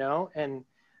 you know, and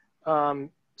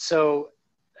so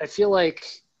I feel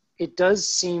like it does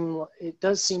seem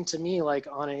to me like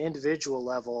on an individual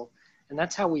level, and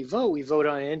that's how we vote. We vote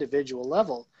on an individual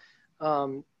level.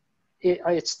 I'm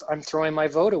throwing my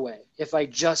vote away if I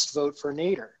just vote for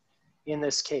Nader in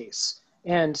this case.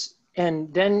 And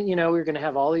then, you know, we're going to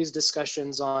have all these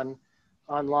discussions online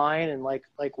and like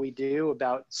we do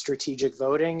about strategic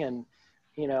voting. And,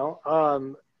 you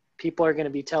know, people are going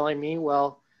to be telling me,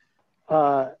 well,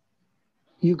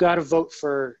 you got to vote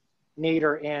for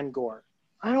Nader and Gore.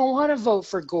 I don't want to vote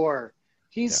for Gore.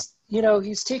 He's, you know,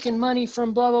 he's taking money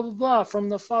from blah, blah, blah, blah, from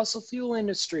the fossil fuel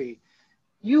industry.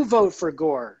 You vote for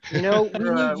Gore. You know, we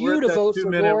need you to vote for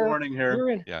Gore. 2-minute warning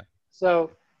here. Yeah.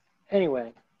 So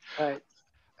anyway.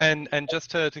 And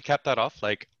just to cap that off,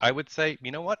 like I would say,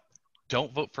 you know what?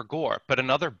 Don't vote for Gore. But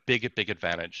another big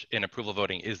advantage in approval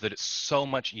voting is that it's so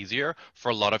much easier for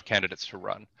a lot of candidates to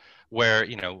run. Where,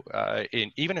 you know,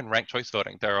 even in ranked choice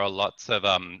voting, there are lots of,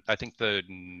 I think the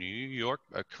New York,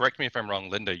 correct me if I'm wrong,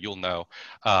 Linda, you'll know,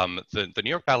 the New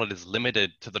York ballot is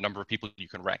limited to the number of people you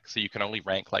can rank. So you can only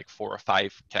rank like 4 or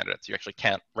 5 candidates. You actually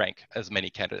can't rank as many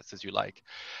candidates as you like.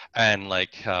 And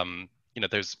like, you know,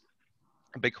 there's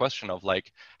a big question of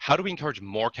like, how do we encourage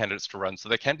more candidates to run? So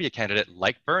there can be a candidate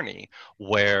like Bernie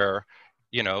where,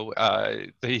 you know,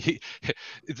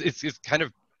 it's kind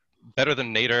of better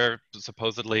than Nader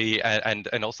supposedly,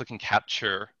 and also can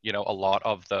capture, you know, a lot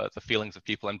of the feelings of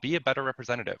people and be a better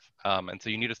representative. And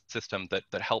so you need a system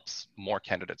that helps more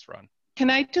candidates run. Can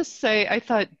I just say, I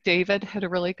thought David had a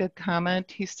really good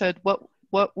comment. He said what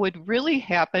would really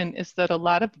happen is that a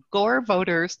lot of Gore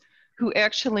voters who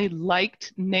actually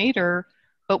liked Nader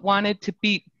but wanted to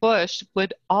beat Bush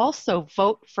would also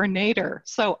vote for Nader.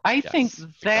 So I think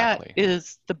that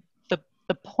is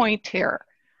the point here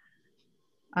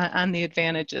on the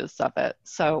advantages of it.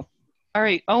 So, all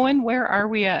right, Owen, where are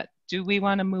we at? Do we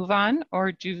want to move on,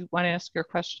 or do you want to ask your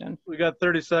question? We got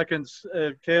 30 seconds.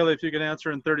 Kayla, if you can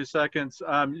answer in 30 seconds.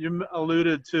 You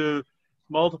alluded to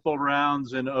multiple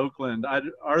rounds in Oakland.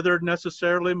 Are there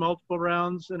necessarily multiple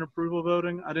rounds in approval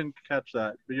voting? I didn't catch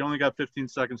that, but you only got 15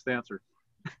 seconds to answer.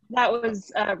 That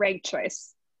was ranked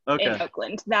choice in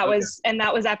Oakland. That was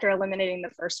after eliminating the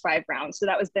first 5 rounds. So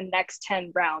that was the next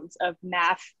 10 rounds of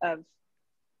math of,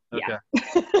 yeah.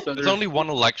 So there's only one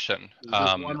election.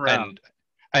 One round.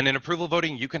 And in approval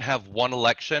voting, you can have one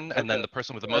election, and then the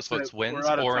person with the most votes wins,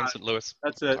 or in St. Louis.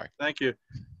 That's it. Sorry. Thank you.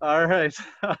 All right.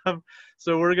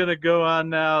 So we're going to go on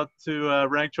now to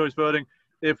ranked choice voting.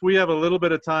 If we have a little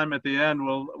bit of time at the end,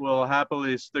 we'll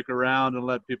happily stick around and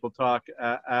let people talk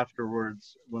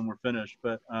afterwards when we're finished.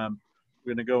 But we're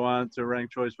going to go on to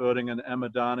ranked choice voting. And Emma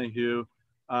Donahue,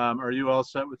 are you all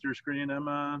set with your screen,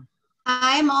 Emma?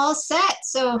 I'm all set.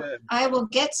 So good. I will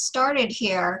get started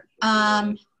here.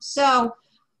 So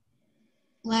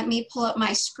let me pull up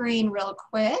my screen real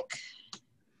quick.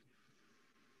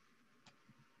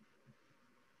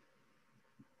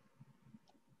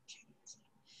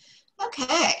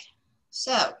 Okay,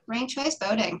 so ranked choice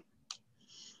voting.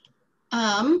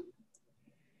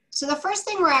 So the first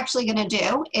thing we're actually going to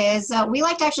do is we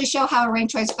like to actually show how a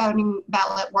ranked choice voting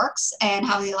ballot works and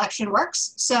how the election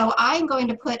works. So I'm going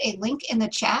to put a link in the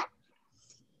chat.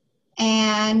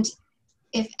 And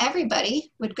if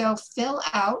everybody would go fill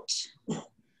out, of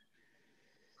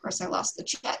course I lost the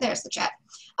chat, there's the chat.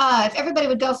 If everybody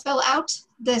would go fill out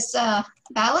this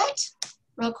ballot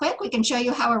real quick, we can show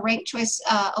you how a ranked choice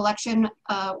election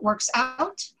works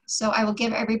out. So I will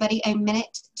give everybody a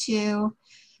minute to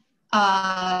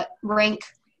rank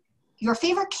your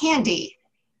favorite candy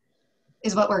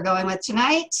is what we're going with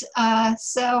tonight.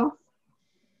 So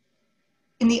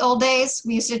in the old days,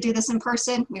 we used to do this in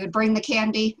person. We would bring the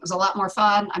candy. It was a lot more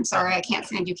fun. I'm sorry, I can't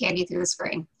send you candy through the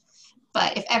screen.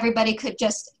 But if everybody could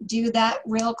just do that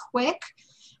real quick,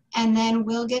 and then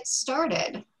we'll get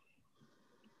started.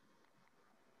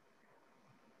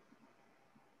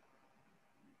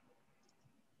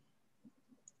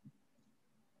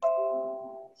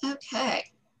 Okay.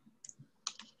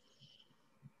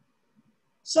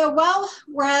 So while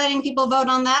we're letting people vote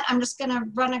on that, I'm just gonna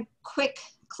run a quick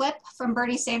clip from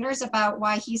Bernie Sanders about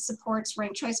why he supports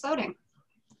ranked choice voting.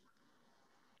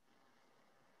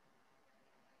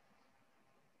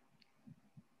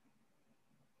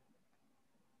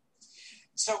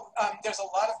 So there's a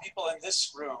lot of people in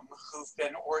this room who've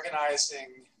been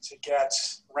organizing to get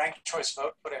ranked choice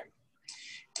voting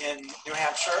in New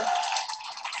Hampshire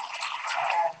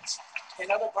and in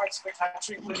other parts of the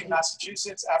country, including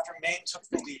Massachusetts, after Maine took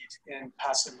the lead in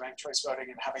passing ranked choice voting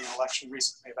and having an election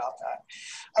recently about that.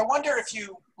 I wonder if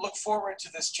you look forward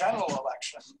to this general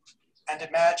election and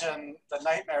imagine the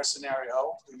nightmare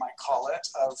scenario, we might call it,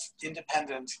 of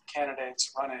independent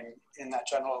candidates running in that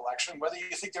general election, whether you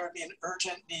think there would be an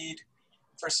urgent need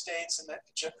for states in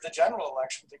the general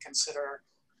election to consider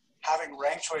having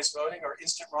ranked choice voting or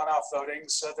instant runoff voting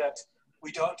so that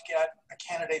we don't get a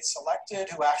candidate selected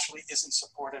who actually isn't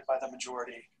supported by the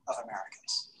majority of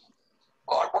Americans.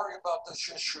 Well, I worry about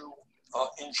this issue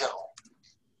in general.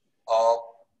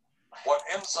 What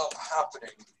ends up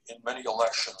happening in many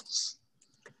elections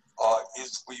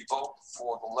is we vote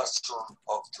for the lesser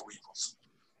of two evils.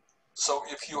 So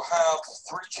if you have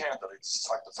three candidates,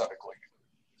 hypothetically,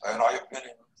 and I have been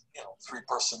in,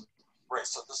 three-person race,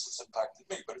 so this has impacted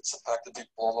me, but it's impacted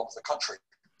people all over the country.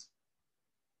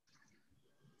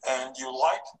 And you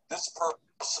like this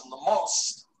person the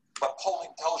most, but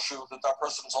polling tells you that that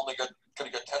person is only going to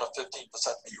get 10 or 15%,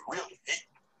 and you really hate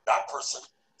that person,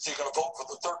 so you're going to vote for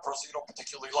the third person you don't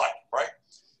particularly like, right?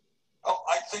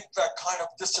 I think that kind of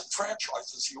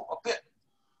disenfranchises you a bit.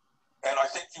 And I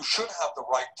think you should have the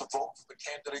right to vote for the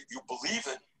candidate you believe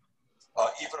in,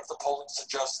 even if the polling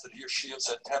suggests that he or she is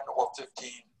at 10 or 15%.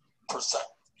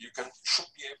 You should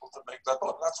be able to make that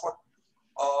vote. That's what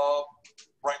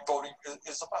ranked voting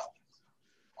is about.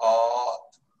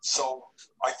 So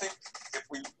I think if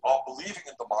we are believing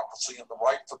in democracy and the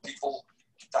right for people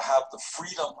to have the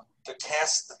freedom to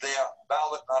cast their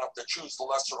ballot, not have to choose the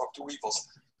lesser of two evils,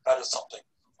 that is something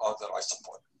that I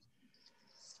support.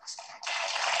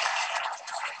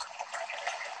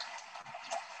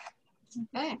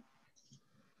 Okay.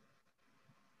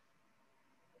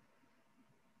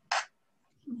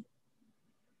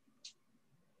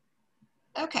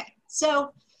 Okay,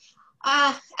 so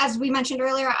as we mentioned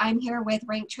earlier, I'm here with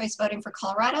Ranked Choice Voting for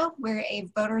Colorado. We're a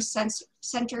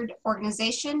voter-centered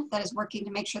organization that is working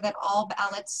to make sure that all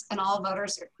ballots and all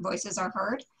voters' voices are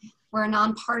heard. We're a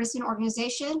nonpartisan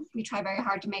organization. We try very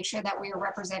hard to make sure that we are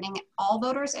representing all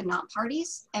voters and not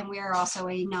parties, and we are also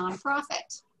a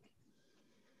nonprofit.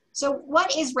 So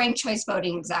what is ranked choice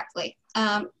voting exactly?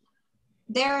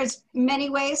 There's many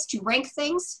ways to rank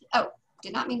things. Oh,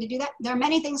 did not mean to do that. There are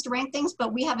many things to rank things,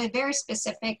 but we have a very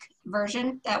specific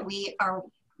version that we are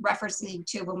referencing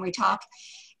to when we talk.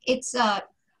 It's a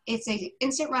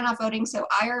instant runoff voting, so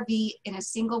IRV in a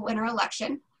single winner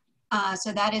election.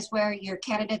 So that is where your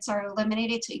candidates are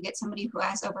eliminated, so you get somebody who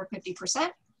has over 50%.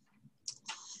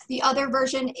 The other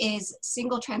version is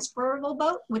single transferable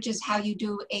vote, which is how you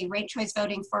do a ranked choice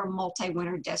voting for a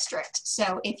multi-winner district.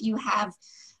 So if you have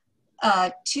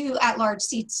two at-large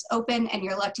seats open and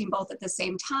you're electing both at the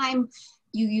same time,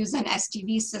 you use an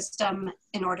STV system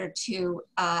in order to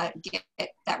get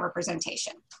that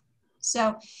representation.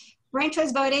 So ranked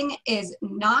choice voting is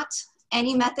not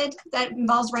any method that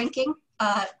involves ranking.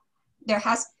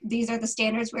 These are the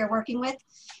standards we're working with.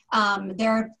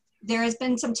 There has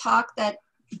been some talk that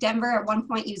Denver at one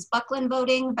point used Buckland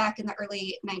voting back in the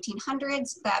early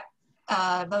 1900s. That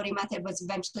voting method was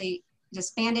eventually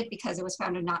disbanded because it was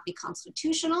found to not be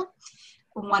constitutional.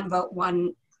 One vote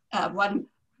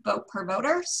per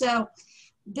voter. So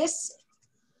this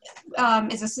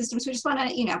is a system. So we just want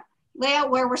to, lay out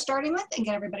where we're starting with and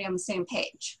get everybody on the same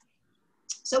page.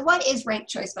 So what is ranked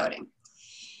choice voting?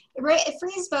 It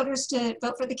frees voters to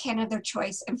vote for the candidate of their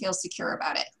choice and feel secure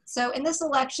about it. So in this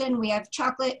election, we have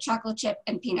chocolate, chocolate chip,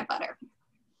 and peanut butter.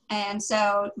 And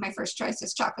so my first choice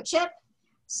is chocolate chip.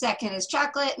 Second is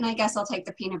chocolate, and I guess I'll take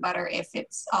the peanut butter if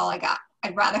it's all I got.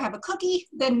 I'd rather have a cookie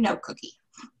than no cookie.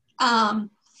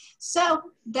 So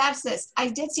that's this. I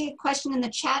did see a question in the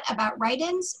chat about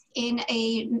write-ins in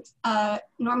a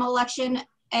normal election,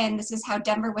 and this is how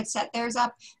Denver would set theirs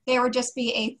up. There would just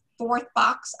be a fourth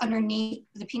box underneath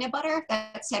the peanut butter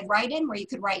that said write in, where you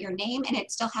could write your name, and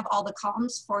it still have all the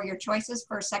columns for your choices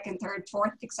for second, third,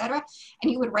 fourth, etc.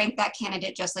 And you would rank that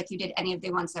candidate just like you did any of the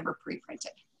ones that were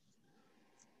pre-printed.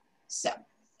 So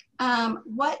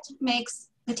what makes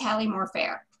the tally more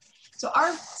fair? So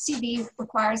our CB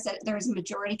requires that there is a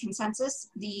majority consensus.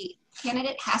 The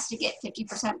candidate has to get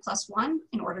 50% plus 1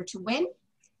 in order to win.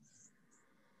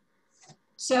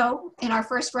 So in our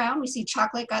first round, we see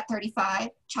chocolate got 35,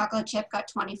 chocolate chip got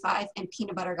 25, and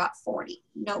peanut butter got 40.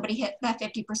 Nobody hit that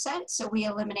 50%, so we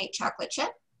eliminate chocolate chip.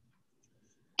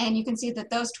 And you can see that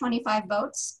those 25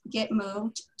 votes get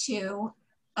moved to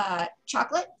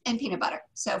chocolate and peanut butter.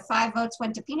 So 5 votes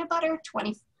went to peanut butter,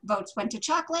 20 votes went to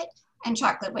chocolate, and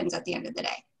chocolate wins at the end of the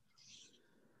day.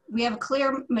 We have a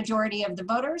clear majority of the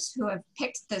voters who have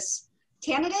picked this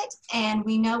candidate, and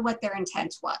we know what their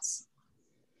intent was.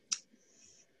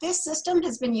 This system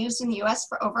has been used in the US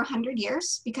for over 100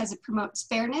 years because it promotes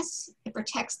fairness, it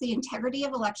protects the integrity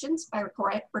of elections by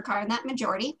requiring that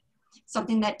majority,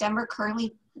 something that Denver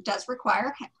currently does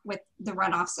require with the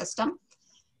runoff system,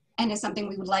 and is something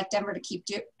we would like Denver to keep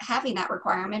having that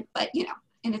requirement, but you know,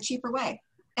 in a cheaper way.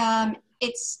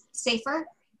 It's safer.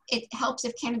 It helps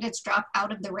if candidates drop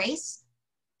out of the race.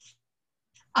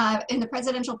 In the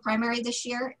presidential primary this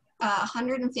year,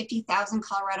 150,000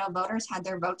 Colorado voters had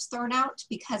their votes thrown out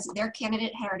because their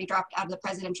candidate had already dropped out of the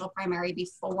presidential primary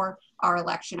before our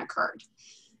election occurred.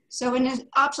 So in an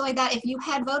option like that, if you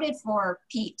had voted for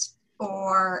Pete,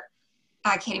 or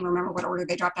I can't even remember what order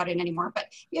they dropped out in anymore, but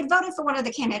you had voted for one of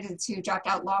the candidates who dropped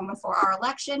out long before our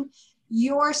election,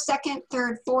 your second,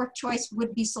 third, fourth choice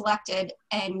would be selected,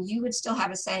 and you would still have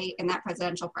a say in that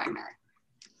presidential primary.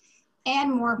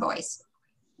 And more voice.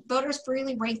 Voters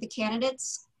freely rank the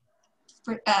candidates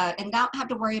and don't have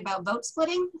to worry about vote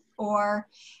splitting or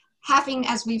having,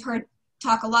 as we've heard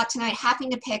talk a lot tonight,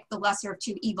 having to pick the lesser of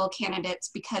two evil candidates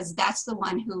because that's the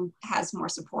one who has more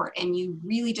support, and you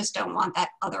really just don't want that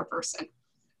other person.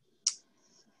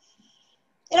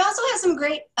 It also has some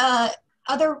great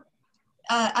other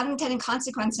unintended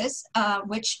consequences,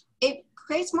 which it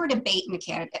creates more debate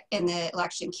in the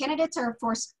election. Candidates are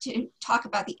forced to talk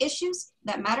about the issues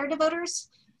that matter to voters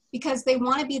because they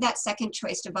want to be that second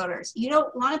choice to voters. You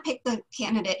don't want to pick the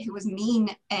candidate who was mean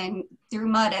and threw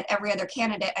mud at every other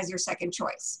candidate as your second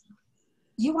choice.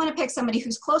 You want to pick somebody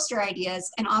who's close to your ideas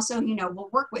and also, you know, will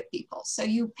work with people. So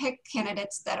you pick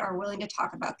candidates that are willing to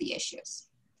talk about the issues.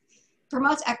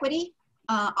 Promotes equity.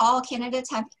 All candidates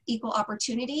have equal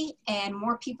opportunity, and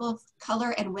more people of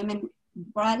color and women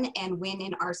run and win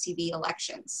in RCV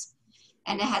elections.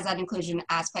 And it has that inclusion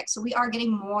aspect. So we are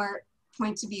getting more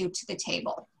points of view to the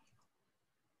table.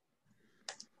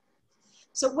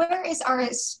 So where is our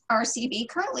RCV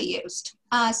currently used?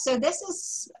 So this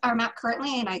is our map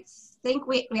currently, and I think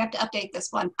we have to update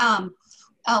this one.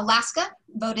 Alaska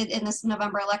voted in this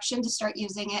November election to start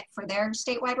using it for their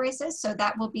statewide races. So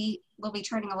that we'll be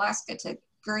turning Alaska to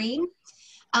green.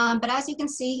 But as you can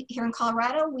see here in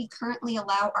Colorado, we currently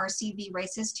allow RCV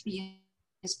races to be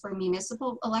used for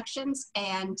municipal elections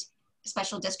and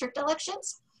special district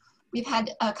elections. We've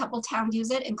had a couple towns use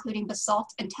it, including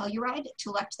Basalt and Telluride, to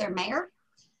elect their mayor.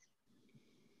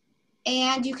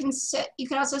 And you can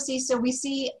also see, so we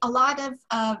see a lot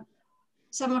of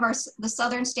some of the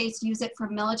southern states use it for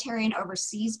military and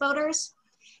overseas voters.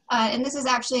 And this is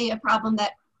actually a problem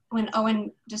that when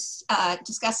Owen just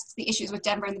discussed the issues with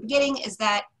Denver in the beginning, is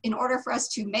that in order for us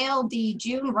to mail the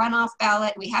June runoff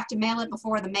ballot, we have to mail it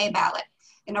before the May ballot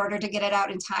in order to get it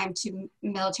out in time to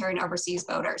military and overseas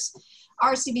voters.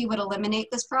 RCV would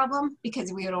eliminate this problem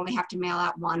because we would only have to mail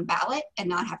out one ballot and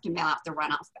not have to mail out the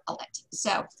runoff ballot.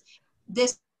 So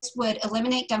this would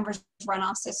eliminate Denver's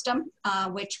runoff system,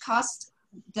 which cost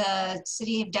the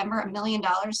city of Denver $1 million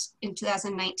in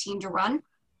 2019 to run,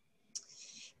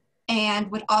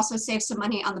 and would also save some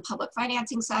money on the public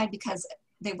financing side because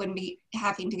they wouldn't be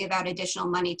having to give out additional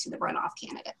money to the runoff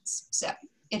candidates. So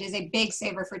it is a big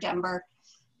saver for Denver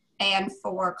and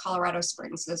for Colorado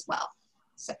Springs as well.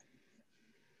 So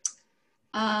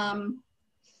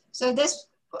this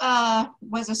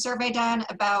was a survey done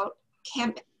about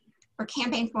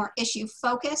campaigns more issue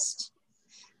focused.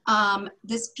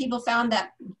 Most people found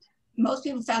that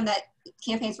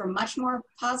campaigns were much more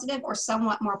positive or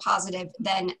somewhat more positive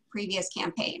than previous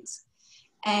campaigns.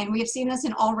 And we have seen this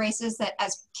in all races, that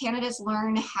as candidates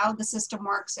learn how the system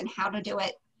works and how to do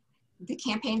it, the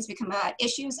campaigns become about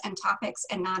issues and topics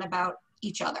and not about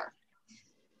each other,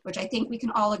 which I think we can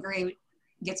all agree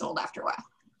gets old after a while.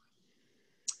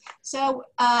 So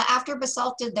after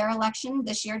Basalt did their election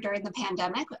this year during the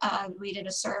pandemic, we did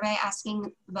a survey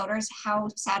asking voters how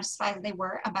satisfied they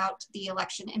were about the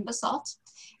election in Basalt.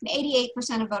 And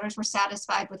 88% of voters were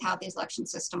satisfied with how the election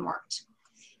system worked.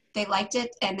 They liked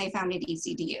it and they found it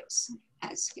easy to use,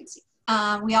 as you can see.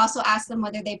 We also asked them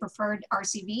whether they preferred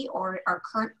RCV or our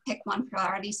current Pick One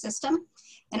priority system.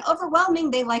 And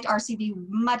overwhelming, they liked RCV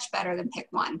much better than Pick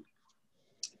One,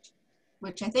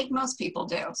 which I think most people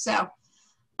do. So,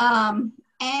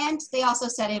 and they also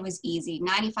said it was easy.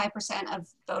 95% of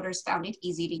voters found it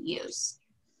easy to use.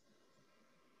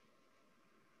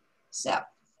 So,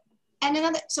 and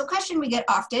another, so question we get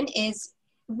often is,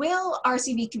 will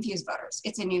RCV confuse voters?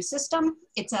 It's a new system.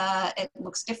 It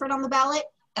looks different on the ballot.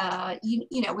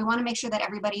 You know, we want to make sure that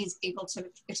everybody is able to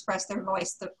express their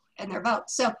voice and their vote.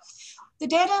 So the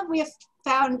data we have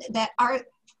found that our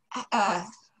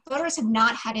voters have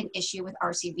not had an issue with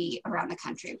RCV around the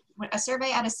country. A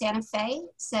survey out of Santa Fe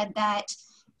said that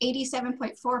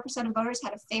 87.4% of voters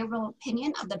had a favorable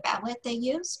opinion of the ballot they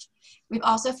used. We've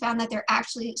also found that there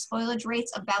actually spoilage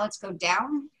rates of ballots go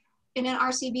down in an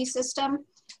RCV system.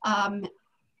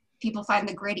 People find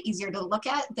the grid easier to look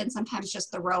at than sometimes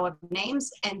just the row of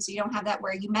names. And so you don't have that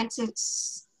where you meant to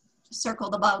circle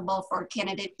the bubble for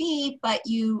candidate B, but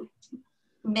you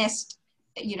missed,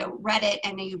 you know, read it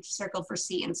and you circled for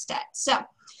C instead. So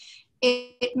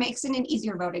it makes it an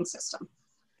easier voting system.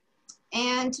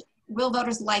 And will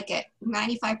voters like it?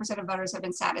 95% of voters have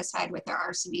been satisfied with their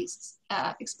RCV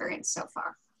experience so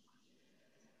far.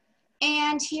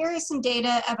 And here is some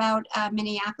data about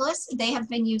Minneapolis. They have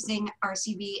been using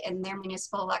RCV in their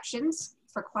municipal elections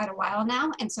for quite a while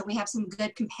now. And so we have some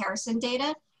good comparison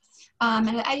data.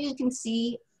 And as you can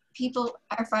see, people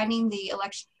are finding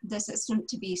the system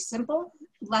to be simple.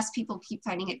 Less people keep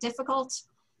finding it difficult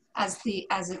as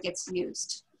it gets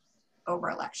used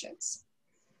over elections.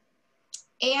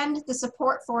 And the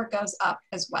support for it goes up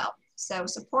as well. So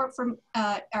support from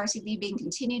RCV being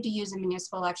continued to use in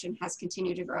municipal election has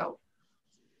continued to grow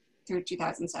through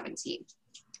 2017.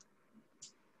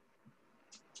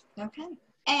 Okay,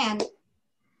 and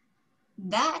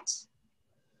that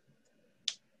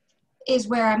is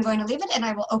where I'm going to leave it, and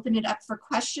I will open it up for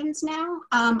questions now.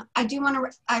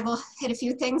 I will hit a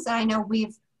few things that I know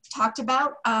we've talked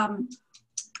about.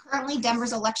 Currently,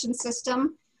 Denver's election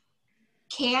system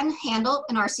can handle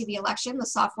an RCV election. The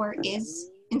software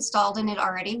is installed in it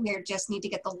already. We just need to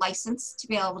get the license to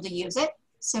be able to use it.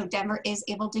 So Denver is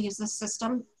able to use this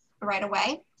system right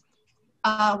away.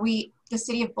 The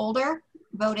city of Boulder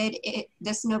voted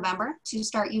this November to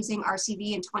start using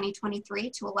RCV in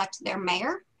 2023 to elect their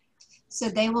mayor. So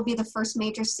they will be the first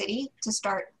major city to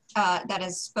start, that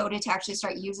has voted to actually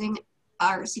start using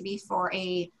RCV for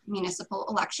a municipal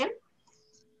election.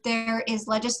 There is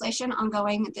legislation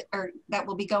ongoing, that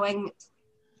will be going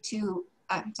to,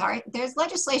 there's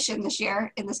legislation this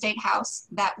year in the State House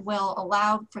that will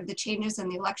allow for the changes in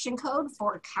the election code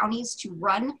for counties to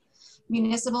run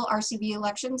municipal RCV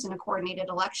elections in a coordinated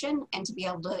election, and to be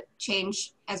able to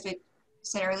change, as we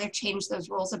said earlier, change those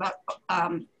rules about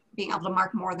being able to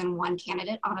mark more than one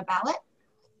candidate on a ballot.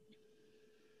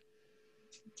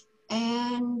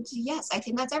 And yes, I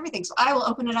think that's everything. So I will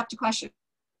open it up to questions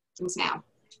now.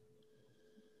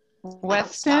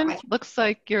 Weston, looks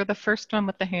like you're the first one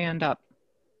with the hand up.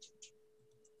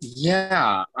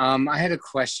 Yeah, I had a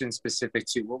question specific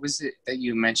to, what was it that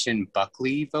you mentioned,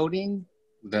 Buckley voting?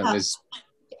 That was...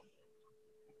 it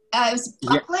was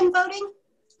Buckland voting?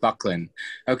 Buckland.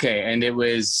 Okay, and it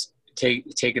was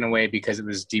taken away because it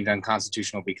was deemed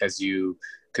unconstitutional because you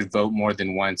could vote more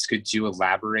than once. Could you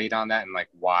elaborate on that and like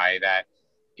why that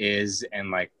is, and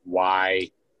like why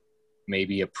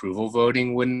maybe approval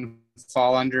voting wouldn't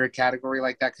fall under a category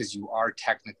like that? Because you are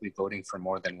technically voting for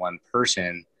more than one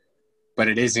person, but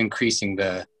it is increasing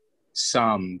the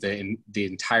sum, the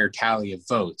entire tally of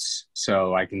votes.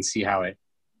 So I can see how it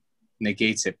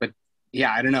negates it. But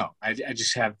yeah, I don't know. I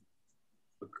just have,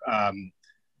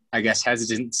 I guess,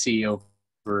 hesitancy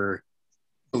over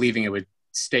believing it would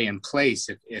stay in place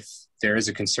if there is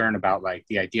a concern about like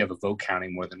the idea of a vote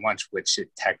counting more than once, which it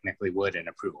technically would in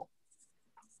approval.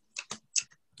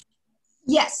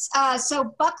 Yes,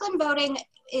 so Buckland voting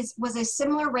was a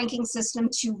similar ranking system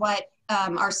to what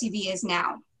RCV is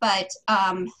now, but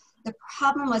the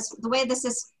problem was the way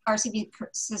this RCV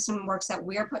system works that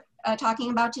we're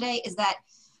talking about today is that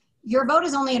your vote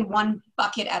is only in one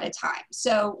bucket at a time.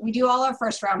 So we do all our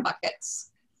first round buckets.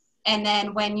 And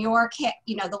then when your,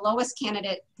 the lowest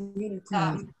candidate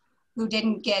who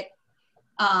didn't get,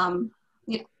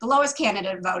 the lowest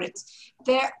candidate voted,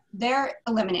 they're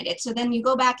eliminated. So then you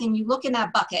go back and you look in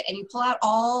that bucket and you pull out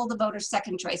all the voters'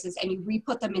 second choices and you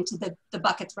re-put them into the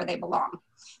buckets where they belong.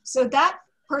 So that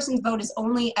person's vote is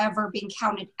only ever being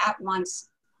counted at once,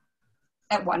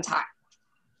 at one time.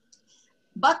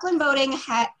 Buckland voting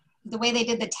had, the way they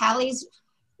did the tallies,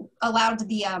 allowed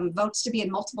the votes to be in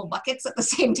multiple buckets at the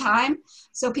same time.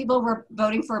 So people were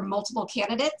voting for multiple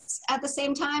candidates at the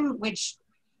same time, which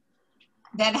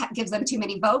then gives them too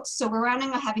many votes. So we're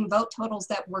rounding up having vote totals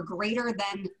that were greater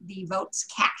than the votes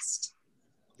cast.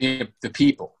 The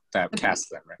people that cast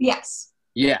them, right? Yes.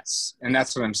 Yes, and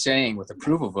that's what I'm saying with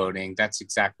approval voting. That's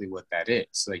exactly what that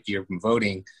is. Like, you're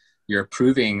voting, you're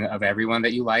approving of everyone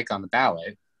that you like on the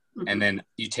ballot, and then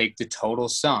you take the total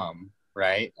sum,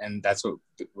 right? And that's what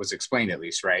was explained, at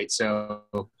least, right? So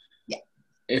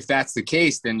if that's the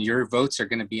case, then your votes are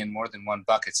going to be in more than one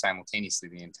bucket simultaneously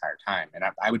the entire time. And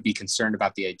I would be concerned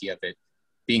about the idea of it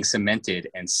being cemented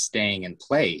and staying in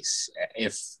place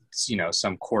if, you know,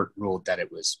 some court ruled that it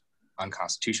was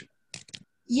unconstitutional.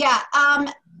 Yeah,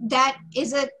 that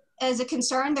is a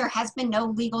concern. There has been no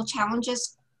legal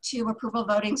challenges to approval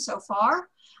voting so far.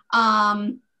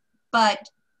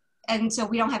 And so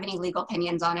we don't have any legal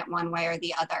opinions on it one way or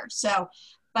the other. So,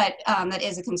 but that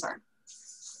is a concern.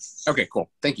 Okay, cool.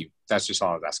 Thank you. That's just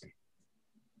all I was asking.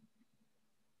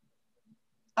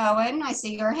 Owen, I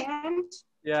see your hand.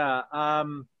 Yeah,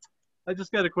 I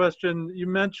just got a question. You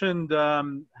mentioned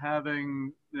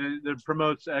having that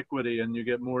promotes equity and you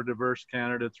get more diverse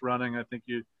candidates running. I think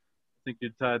you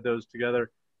tied those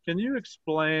together. Can you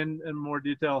explain in more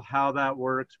detail how that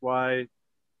works? Why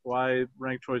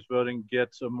ranked choice voting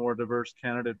gets a more diverse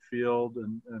candidate field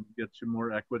and gets you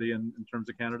more equity in terms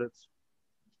of candidates?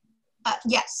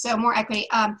 Yes, so more equity.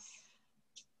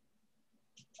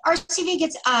 RCV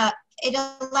gets, it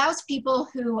allows people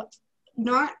who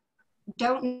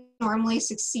don't normally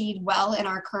succeed well in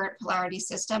our current polarity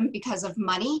system because of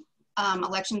money.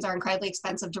 Elections are incredibly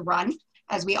expensive to run,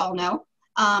 as we all know.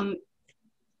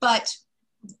 But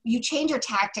you change your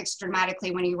tactics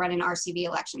dramatically when you run an RCV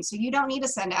election. So you don't need to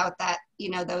send out that, you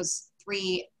know, those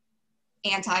 3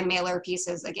 anti-mailer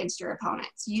pieces against your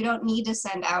opponents. You don't need to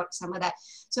send out some of that.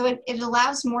 So it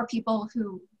allows more people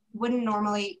who wouldn't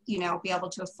normally, you know, be able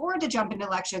to afford to jump into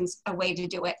elections a way to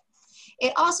do it.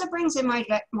 It also brings in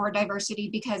more diversity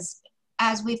because,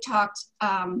 as we've talked,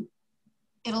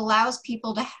 it allows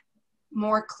people to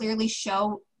more clearly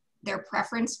show their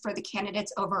preference for the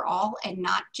candidates overall and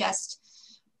not just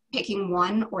picking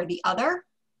one or the other.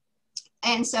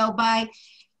 And so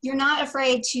you're not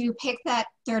afraid to pick that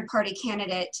third party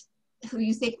candidate who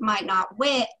you think might not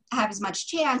have as much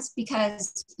chance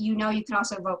because you know you can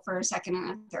also vote for a second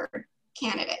and a third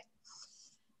candidate.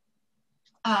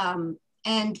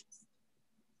 And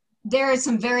there is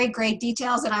some very great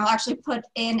details, and I'll actually put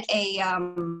in a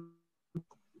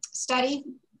study,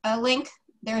 a link.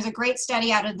 There's a great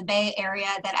study out of the Bay Area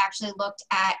that actually looked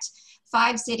at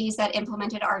 5 cities that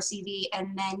implemented RCV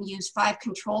and then used 5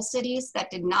 control cities that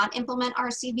did not implement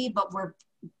RCV but were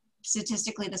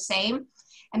statistically the same.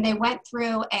 And they went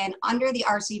through, and under the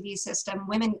RCV system,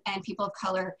 women and people of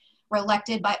color were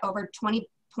elected by over 20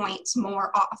 points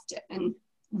more often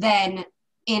than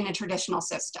in a traditional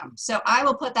system. So I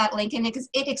will put that link in it because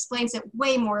it explains it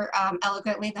way more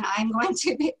eloquently than I'm going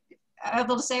to be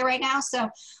able to say right now. So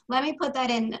let me put that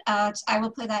in, I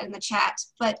will put that in the chat.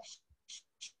 But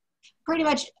pretty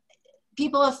much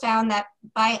people have found that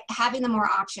by having the more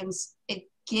options, it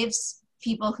gives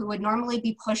people who would normally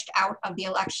be pushed out of the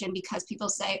election because people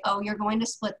say, oh, you're going to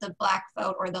split the Black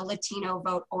vote or the Latino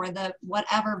vote or the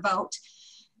whatever vote.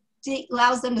 It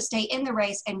allows them to stay in the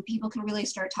race, and people can really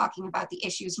start talking about the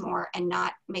issues more and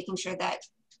not making sure that,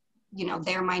 you know,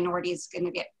 their minority is going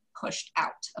to get pushed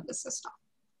out of the system.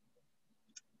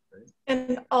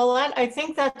 And Aulette, I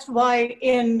think that's why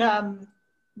in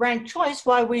ranked choice,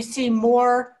 why we see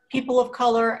more people of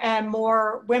color and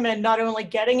more women not only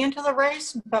getting into the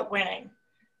race, but winning.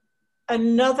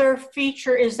 Another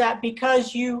feature is that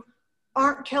because you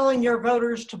aren't telling your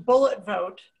voters to bullet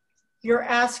vote, you're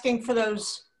asking for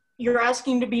those, you're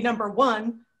asking to be number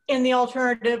 1. In the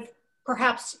alternative,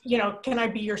 perhaps, you know, can I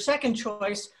be your second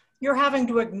choice? You're having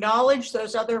to acknowledge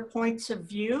those other points of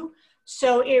view.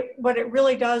 So what it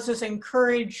really does is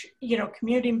encourage, you know,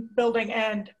 community building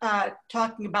and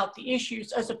talking about the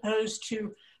issues as opposed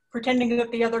to pretending that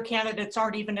the other candidates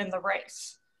aren't even in the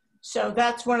race. So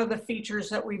that's one of the features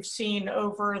that we've seen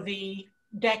over the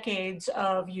decades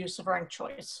of use of ranked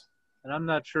choice. And I'm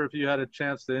not sure if you had a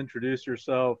chance to introduce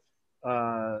yourself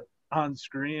on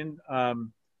screen.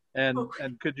 And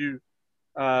could you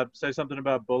say something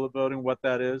about bullet voting, what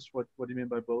that is? What do you mean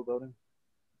by bullet voting?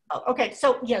 Oh, okay,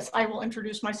 so yes, I will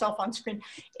introduce myself on screen.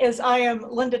 I am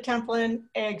Linda Templin,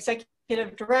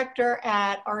 Executive Director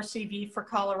at RCV for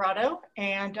Colorado,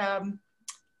 and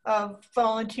a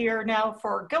volunteer now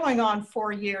for going on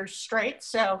 4 years straight.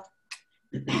 So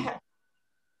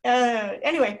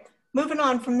anyway, moving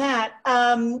on from that,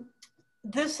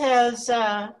 this has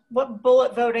what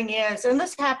bullet voting is, and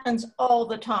this happens all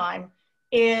the time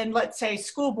in, let's say,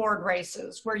 school board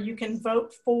races where you can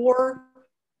vote for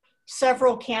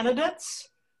several candidates,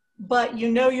 but you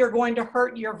know you're going to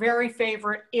hurt your very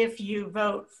favorite if you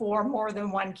vote for more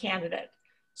than one candidate.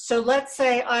 So let's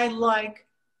say I like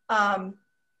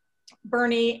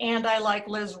Bernie and I like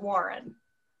Liz Warren.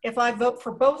 If I vote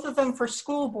for both of them for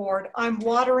school board, I'm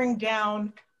watering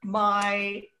down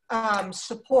my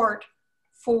support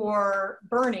for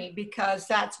Bernie because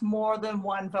that's more than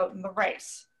one vote in the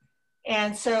race.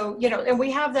 And so, you know, and we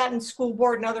have that in school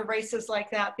board and other races like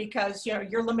that because, you know,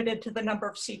 you're limited to the number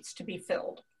of seats to be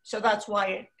filled. So that's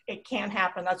why it can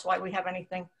happen. That's why we have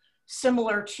anything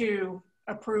similar to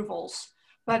approvals.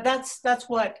 But that's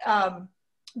what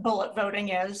bullet voting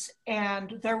is.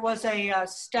 And there was a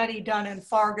study done in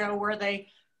Fargo where they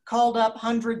called up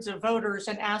hundreds of voters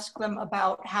and asked them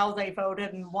about how they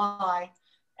voted and why.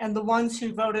 And the ones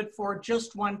who voted for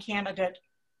just one candidate,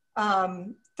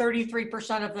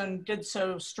 33% of them did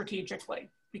so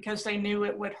strategically because they knew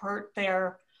it would hurt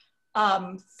their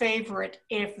favorite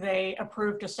if they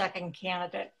approved a second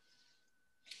candidate.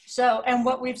 So, and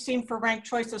what we've seen for ranked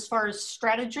choice as far as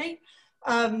strategy,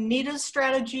 NITA's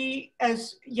strategy,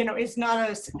 as you know, is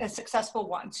not a successful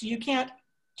one. So you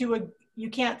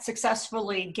can't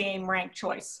successfully game ranked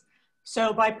choice.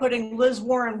 So by putting Liz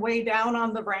Warren way down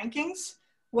on the rankings,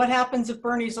 what happens if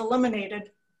Bernie's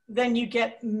eliminated? Then you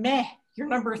get meh. Your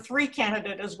number 3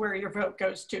 candidate is where your vote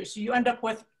goes to. So you end up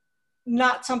with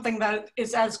not something that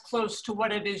is as close to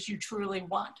what it is you truly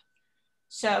want.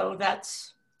 So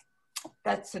that's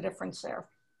the difference there.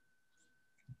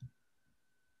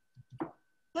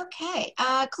 Okay,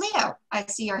 Cleo, I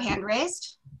see your hand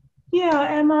raised. Yeah,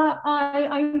 Emma,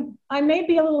 I may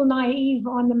be a little naive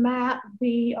on the map,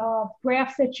 the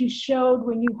graph that you showed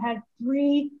when you had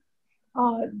 3,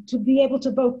 to be able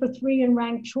to vote for 3 in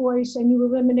ranked choice, and you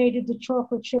eliminated the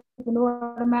chocolate chip and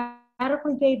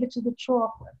automatically gave it to the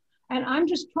chocolate. And I'm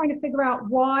just trying to figure out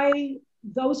why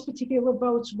those particular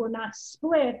votes were not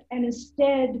split and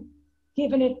instead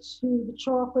given it to the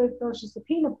chocolate versus the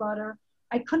peanut butter.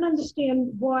 I couldn't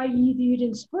understand why either you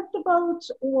didn't split the votes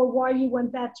or why you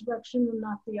went that direction and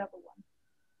not the other one.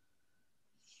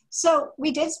 So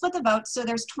we did split the votes. So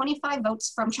there's 25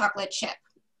 votes from chocolate chip,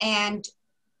 and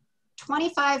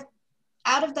 25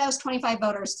 out of those 25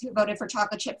 voters who voted for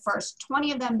chocolate chip first,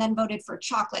 20 of them then voted for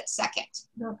chocolate second.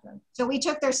 Okay. So we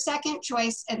took their second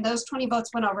choice and those 20 votes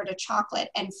went over to chocolate,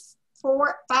 and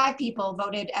 5 people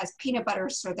voted as peanut butter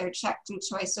for their second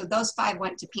choice. So those 5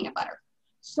 went to peanut butter.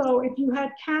 So if you had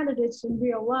candidates in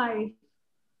real life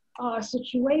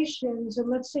situations, and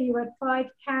let's say you had 5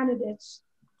 candidates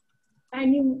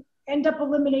and you end up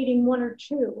eliminating 1 or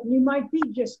 2, and you might be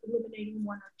just eliminating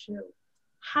 1 or 2.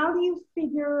 How do you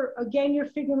figure, again, you're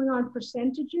figuring on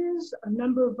percentages, a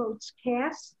number of votes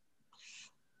cast?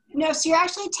 No, so you're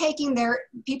actually taking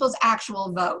people's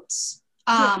actual votes.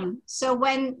 So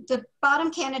when the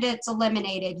bottom candidate's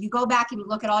eliminated, you go back and you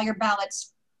look at all your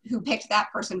ballots who picked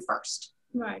that person first.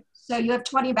 Right. So you have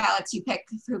 20 ballots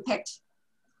who picked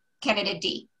candidate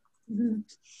D. Mm-hmm.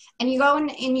 And you go in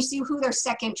and you see who their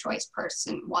second choice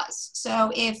person was.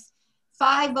 So if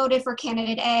 5 voted for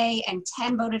candidate A and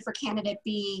 10 voted for candidate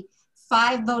B,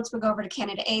 5 votes would go over to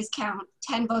candidate A's count,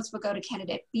 10 votes would go to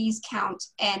candidate B's count,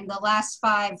 and the last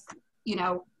 5, you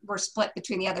know, were split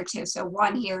between the other 2. So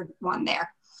 1 here, 1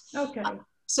 there. Okay.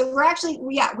 So we're actually,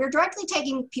 we're directly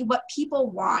taking what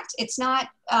people want. It's not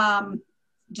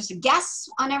just a guess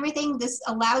on everything. This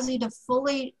allows you to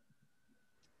fully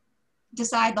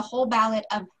decide the whole ballot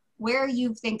of where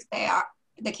you think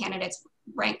the candidates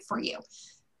rank for you.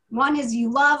 1 is you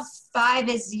love, 5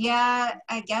 is, yeah,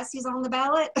 I guess he's on the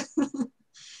ballot.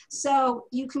 So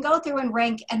you can go through and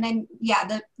rank, and then,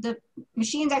 the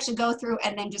machines actually go through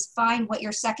and then just find what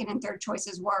your second and third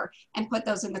choices were and put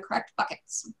those in the correct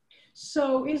buckets.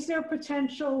 So is there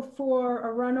potential for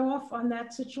a runoff on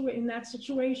that in that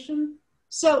situation?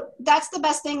 So that's the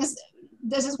best thing.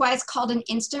 This is why it's called an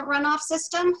instant runoff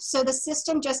system. So the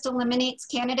system just eliminates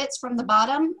candidates from the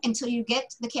bottom until you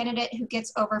get the candidate who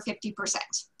gets over 50%.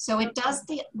 So it does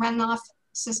the runoff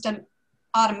system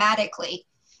automatically.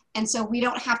 And so we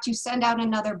don't have to send out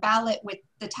another ballot with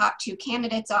the top 2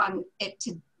 candidates on it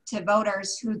to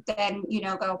voters who then,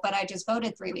 go, but I just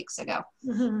voted 3 weeks ago.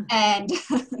 Mm-hmm. And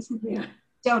yeah.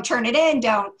 don't turn it in,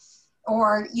 don't,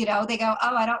 or, you know, they go,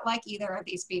 oh, I don't like either of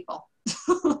these people.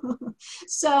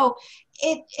 So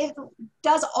it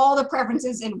does all the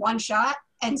preferences in one shot.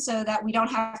 And so that we don't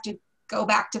have to go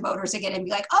back to voters again and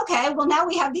be like, okay, well, now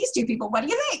we have these two people. What do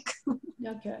you think?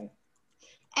 Okay.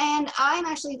 And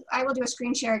I will do a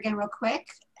screen share again real quick.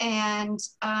 And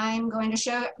I'm going to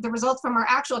show the results from our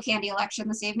actual candy election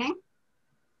this evening.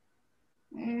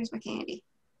 There's my candy.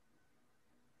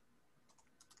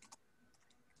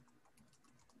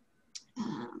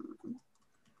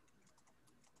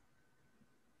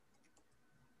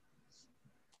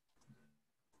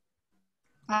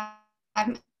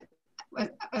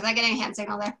 Was I getting a hand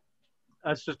signal there?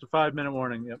 That's just a 5-minute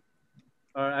warning. Yep.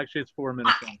 Actually, it's 4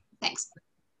 minutes. Okay, thanks.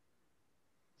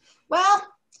 Well,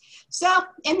 so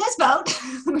in this vote,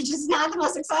 which is not the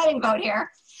most exciting vote here,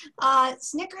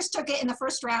 Snickers took it in the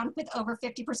first round with over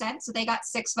 50%, so they got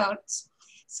 6 votes.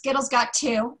 Skittles got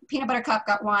 2, Peanut Butter Cup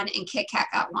got 1, and Kit Kat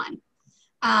got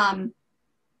 1.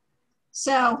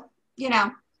 So, you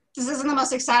know, this isn't the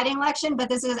most exciting election, but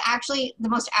this is actually the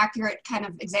most accurate kind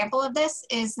of example of this,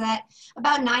 is that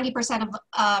about 90%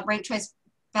 of ranked choice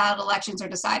ballot elections are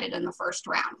decided in the first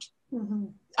round. Mm-hmm.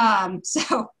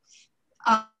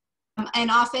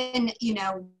 And often, you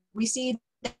know, we see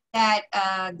that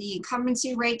the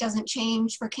incumbency rate doesn't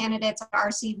change for candidates at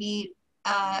RCV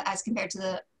as compared to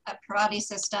the plurality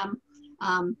system.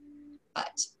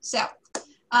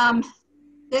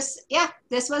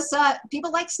 This was,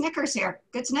 people like Snickers here.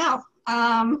 Good to know.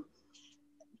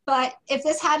 But if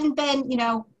this hadn't been, you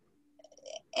know,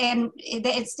 and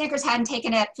if Snickers hadn't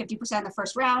taken it at 50% in the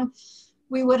first round,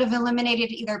 we would have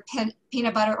eliminated either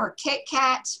peanut butter or Kit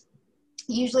Kat.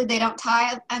 Usually they don't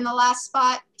tie in the last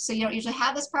spot, so you don't usually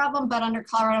have this problem, but under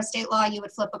Colorado state law, you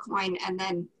would flip a coin and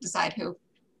then decide who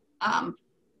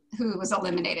was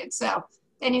eliminated. So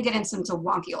then you get into some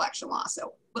wonky election law,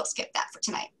 so we'll skip that for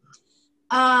tonight.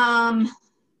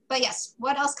 But yes,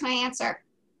 what else can I answer?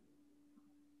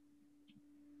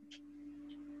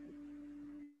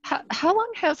 How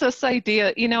long has this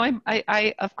idea, you know,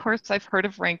 I of course I've heard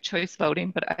of ranked choice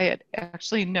voting, but I had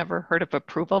actually never heard of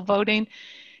approval voting.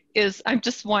 I'm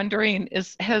just wondering,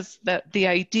 has the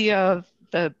idea of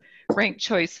the ranked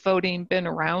choice voting been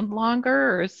around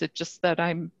longer, or is it just that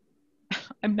I'm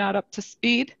not up to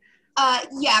speed?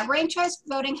 Yeah, ranked choice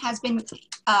voting has been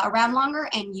around longer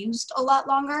and used a lot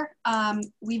longer.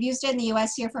 We've used it in the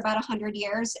US here for about 100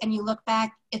 years, and you look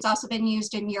back, it's also been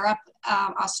used in Europe,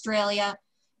 Australia,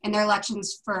 in their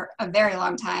elections for a very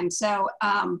long time. So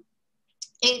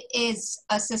it is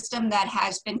a system that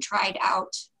has been tried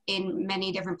out in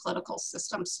many different political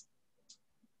systems.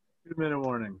 2-minute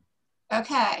warning.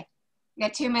 Okay, we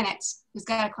got 2 minutes. Who's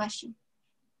got a question?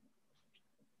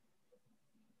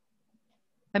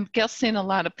 I'm guessing a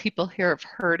lot of people here have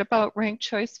heard about ranked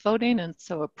choice voting, and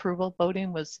so approval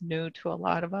voting was new to a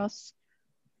lot of us.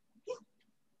 Yeah.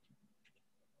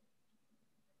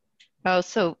 Oh,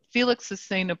 so Felix is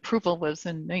saying approval was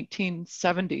in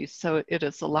 1970, so it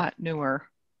is a lot newer.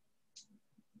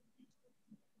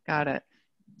 Got it.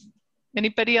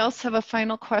 Anybody else have a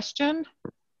final question?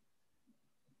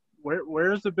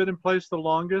 Where has it been in place the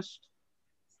longest,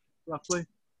 roughly?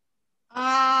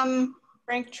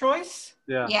 Ranked choice?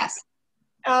 Yeah. Yes.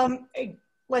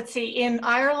 Let's see, in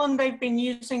Ireland, they've been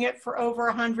using it for over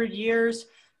 100 years.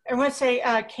 I want to say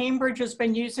Cambridge has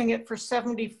been using it for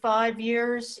 75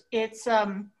 years. It's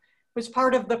was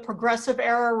part of the progressive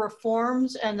era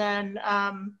reforms, and then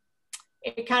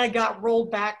it kind of got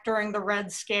rolled back during the Red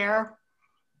Scare.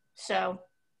 So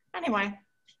anyway.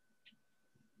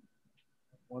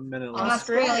 1 minute In left.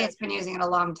 Australia, it's been using it a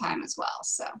long time as well,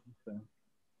 so. Okay.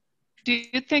 Do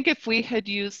you think if we had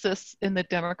used this in the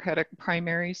Democratic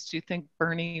primaries, do you think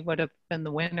Bernie would have been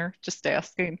the winner? Just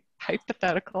asking,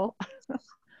 hypothetical.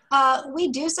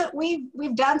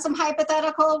 We've done some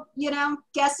hypothetical, you know,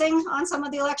 guessing on some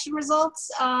of the election results.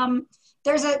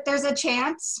 There's a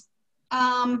chance,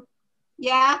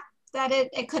 yeah, that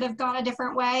it could have gone a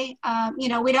different way. You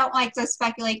know, we don't like to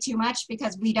speculate too much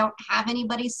because we don't have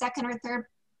anybody's second or third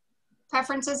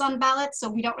preferences on ballots, so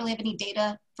we don't really have any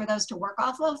data for those to work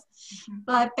off of. Mm-hmm.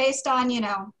 But based on, you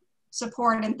know,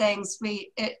 support and things,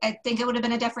 I think it would have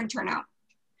been a different turnout.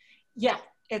 Yeah,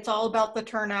 it's all about the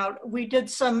turnout. We did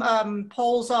some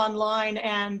polls online,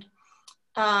 and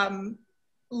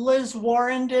Liz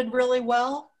Warren did really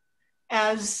well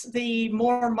as the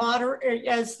more moderate,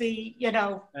 as the, you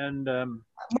know, and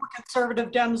more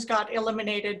conservative Dems got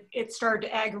eliminated. It started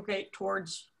to aggregate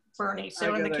towards Bernie.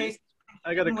 So in the case,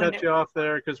 I got to cut you off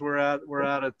there because we're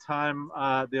out of time,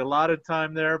 the allotted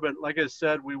time there. But like I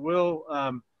said, we will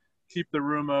keep the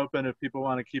room open if people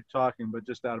want to keep talking, but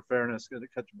just out of fairness, going to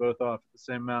cut you both off at the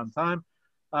same amount of time.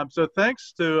 So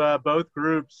thanks to both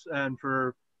groups and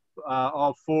for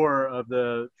all 4 of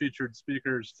the featured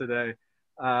speakers today.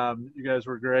 You guys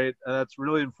were great. That's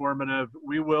really informative.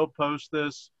 We will post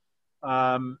this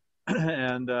and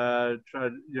try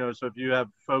to, so if you have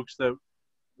folks that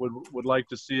would like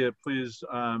to see it, please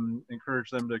encourage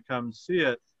them to come see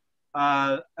it.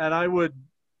 And I would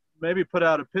maybe put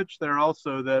out a pitch there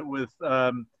also that with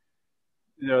the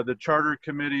charter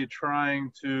committee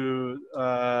trying to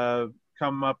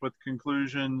come up with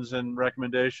conclusions and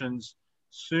recommendations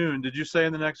soon. Did you say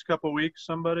in the next couple of weeks,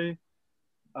 somebody?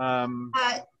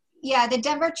 Yeah, the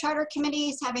Denver Charter Committee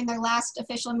is having their last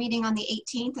official meeting on the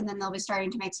 18th, and then they'll be starting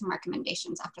to make some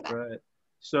recommendations after that. Right.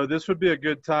 So this would be a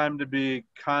good time to be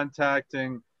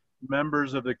contacting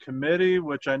members of the committee,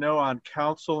 which I know on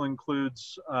council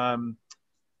includes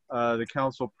the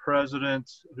council president,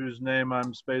 whose name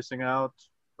I'm spacing out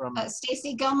from.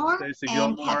 Stacy Gilmore,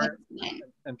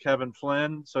 and Kevin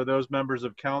Flynn. So those members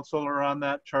of council are on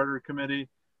that charter committee.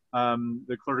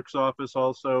 The clerk's office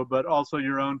also, but also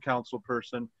your own council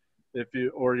person,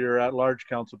 or your at-large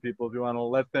council people, if you want to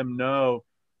let them know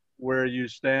where you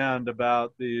stand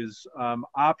about these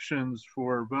options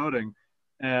for voting.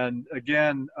 And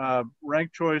again,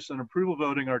 ranked choice and approval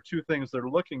voting are 2 things they're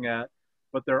looking at,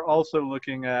 but they're also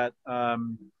looking at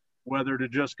whether to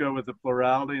just go with a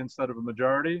plurality instead of a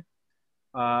majority,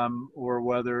 or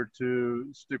whether to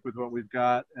stick with what we've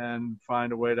got and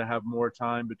find a way to have more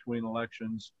time between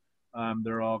elections.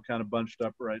 They're all kind of bunched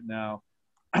up right now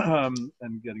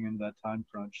and getting into that time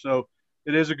crunch. So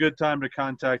it is a good time to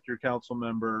contact your council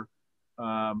member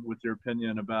with your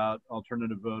opinion about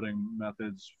alternative voting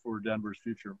methods for Denver's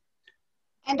future.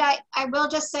 And I will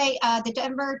just say the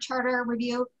Denver Charter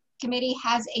Review Committee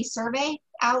has a survey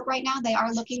out right now. They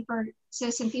are looking for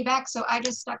citizen feedback. So I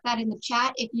just stuck that in the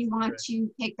chat if you want to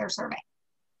take their survey.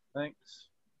 Thanks.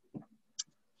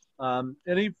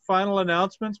 Any final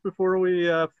announcements before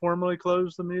we formally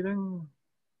close the meeting?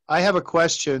 I have a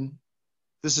question.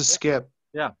 This is Skip.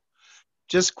 Yeah.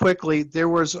 Just quickly, there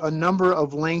was a number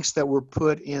of links that were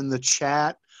put in the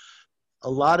chat. A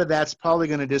lot of that's probably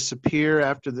going to disappear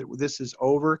after this is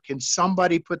over. Can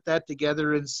somebody put that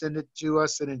together and send it to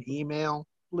us in an email,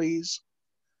 please?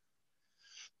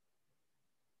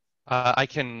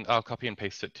 I'll copy and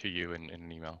paste it to you in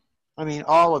an email. I mean,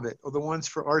 all of it, or the ones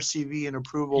for RCV and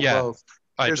approval both.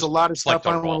 There's a lot of stuff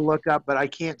I want to look up, but I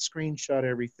can't screenshot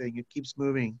everything. It keeps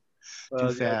moving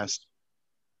too fast.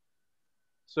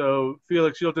 So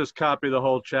Felix, you'll just copy the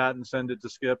whole chat and send it to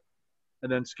Skip.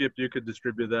 And then Skip, you could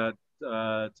distribute that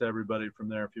to everybody from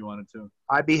there if you wanted to.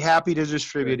 I'd be happy to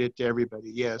distribute it to everybody,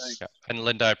 yes. Yeah. And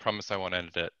Linda, I promise I won't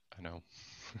edit it. I know.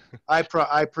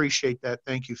 I appreciate that.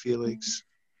 Thank you, Felix.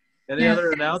 Any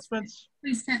other announcements?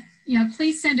 Please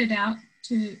send it out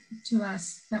to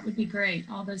us. That would be great.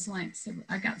 All those links.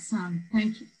 I got some.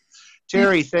 Thank you.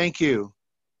 Terry, thank you.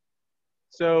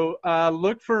 So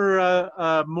look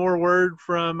for more word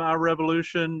from our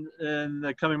revolution in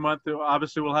the coming month.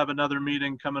 Obviously, we'll have another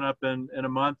meeting coming up in a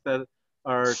month at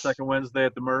our second Wednesday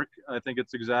at the Merc. I think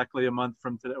it's exactly a month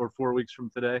from today, or 4 weeks from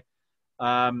today.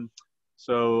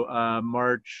 So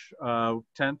March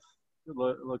 10th,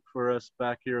 look for us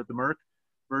back here at the Merc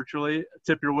virtually.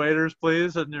 Tip your waiters,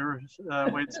 please, and your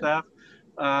wait staff.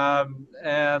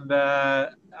 And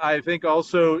I think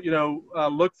also,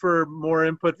 look for more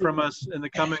input from us in the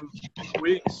coming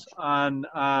weeks on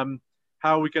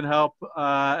how we can help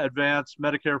advance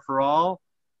Medicare for all.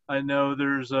 I know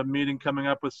there's a meeting coming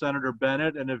up with Senator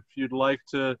Bennett, and if you'd like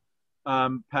to,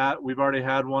 we've already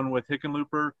had one with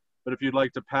Hickenlooper, but if you'd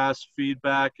like to pass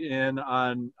feedback in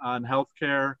on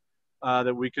healthcare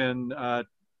that we can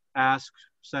ask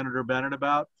Senator Bennett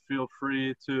about, feel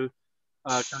free to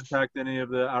contact any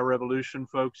of our Revolution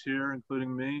folks here,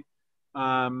 including me.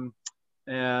 And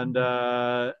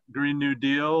Green New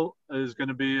Deal is going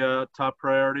to be a top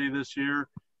priority this year.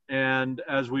 And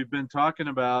as we've been talking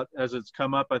about, as it's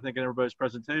come up, I think, in everybody's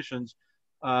presentations,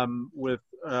 with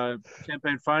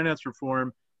campaign finance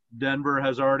reform, Denver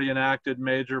has already enacted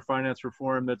major finance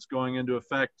reform that's going into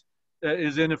effect,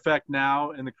 is in effect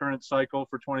now in the current cycle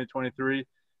for 2023.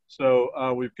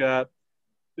 So we've got,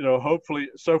 hopefully,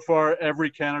 so far every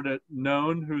candidate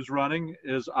known who's running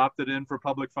is opted in for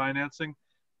public financing.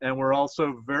 And we're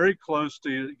also very close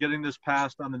to getting this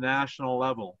passed on the national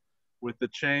level. With the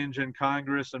change in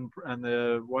Congress and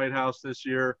the White House this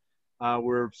year,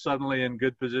 we're suddenly in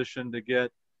good position to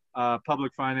get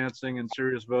public financing and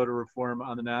serious voter reform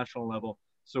on the national level.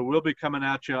 So we'll be coming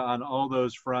at you on all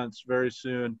those fronts very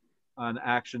soon on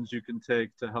actions you can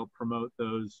take to help promote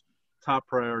those top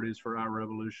priorities for our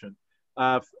revolution.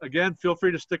 Again, feel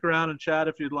free to stick around and chat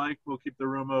if you'd like. We'll keep the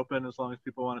room open as long as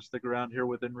people want to stick around here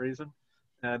within reason.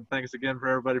 And thanks again for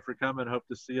everybody for coming. Hope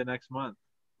to see you next month.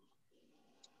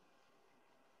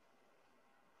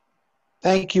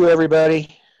 Thank you,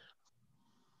 everybody.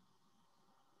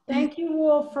 Thank you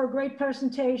all for a great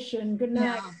presentation. Good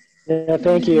night. Yeah,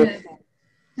 thank you. Good.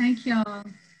 Thank y'all.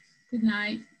 Good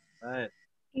night. All right.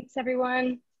 Thanks,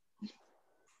 everyone.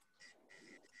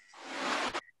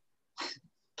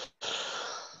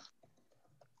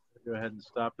 Go ahead and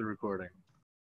stop the recording.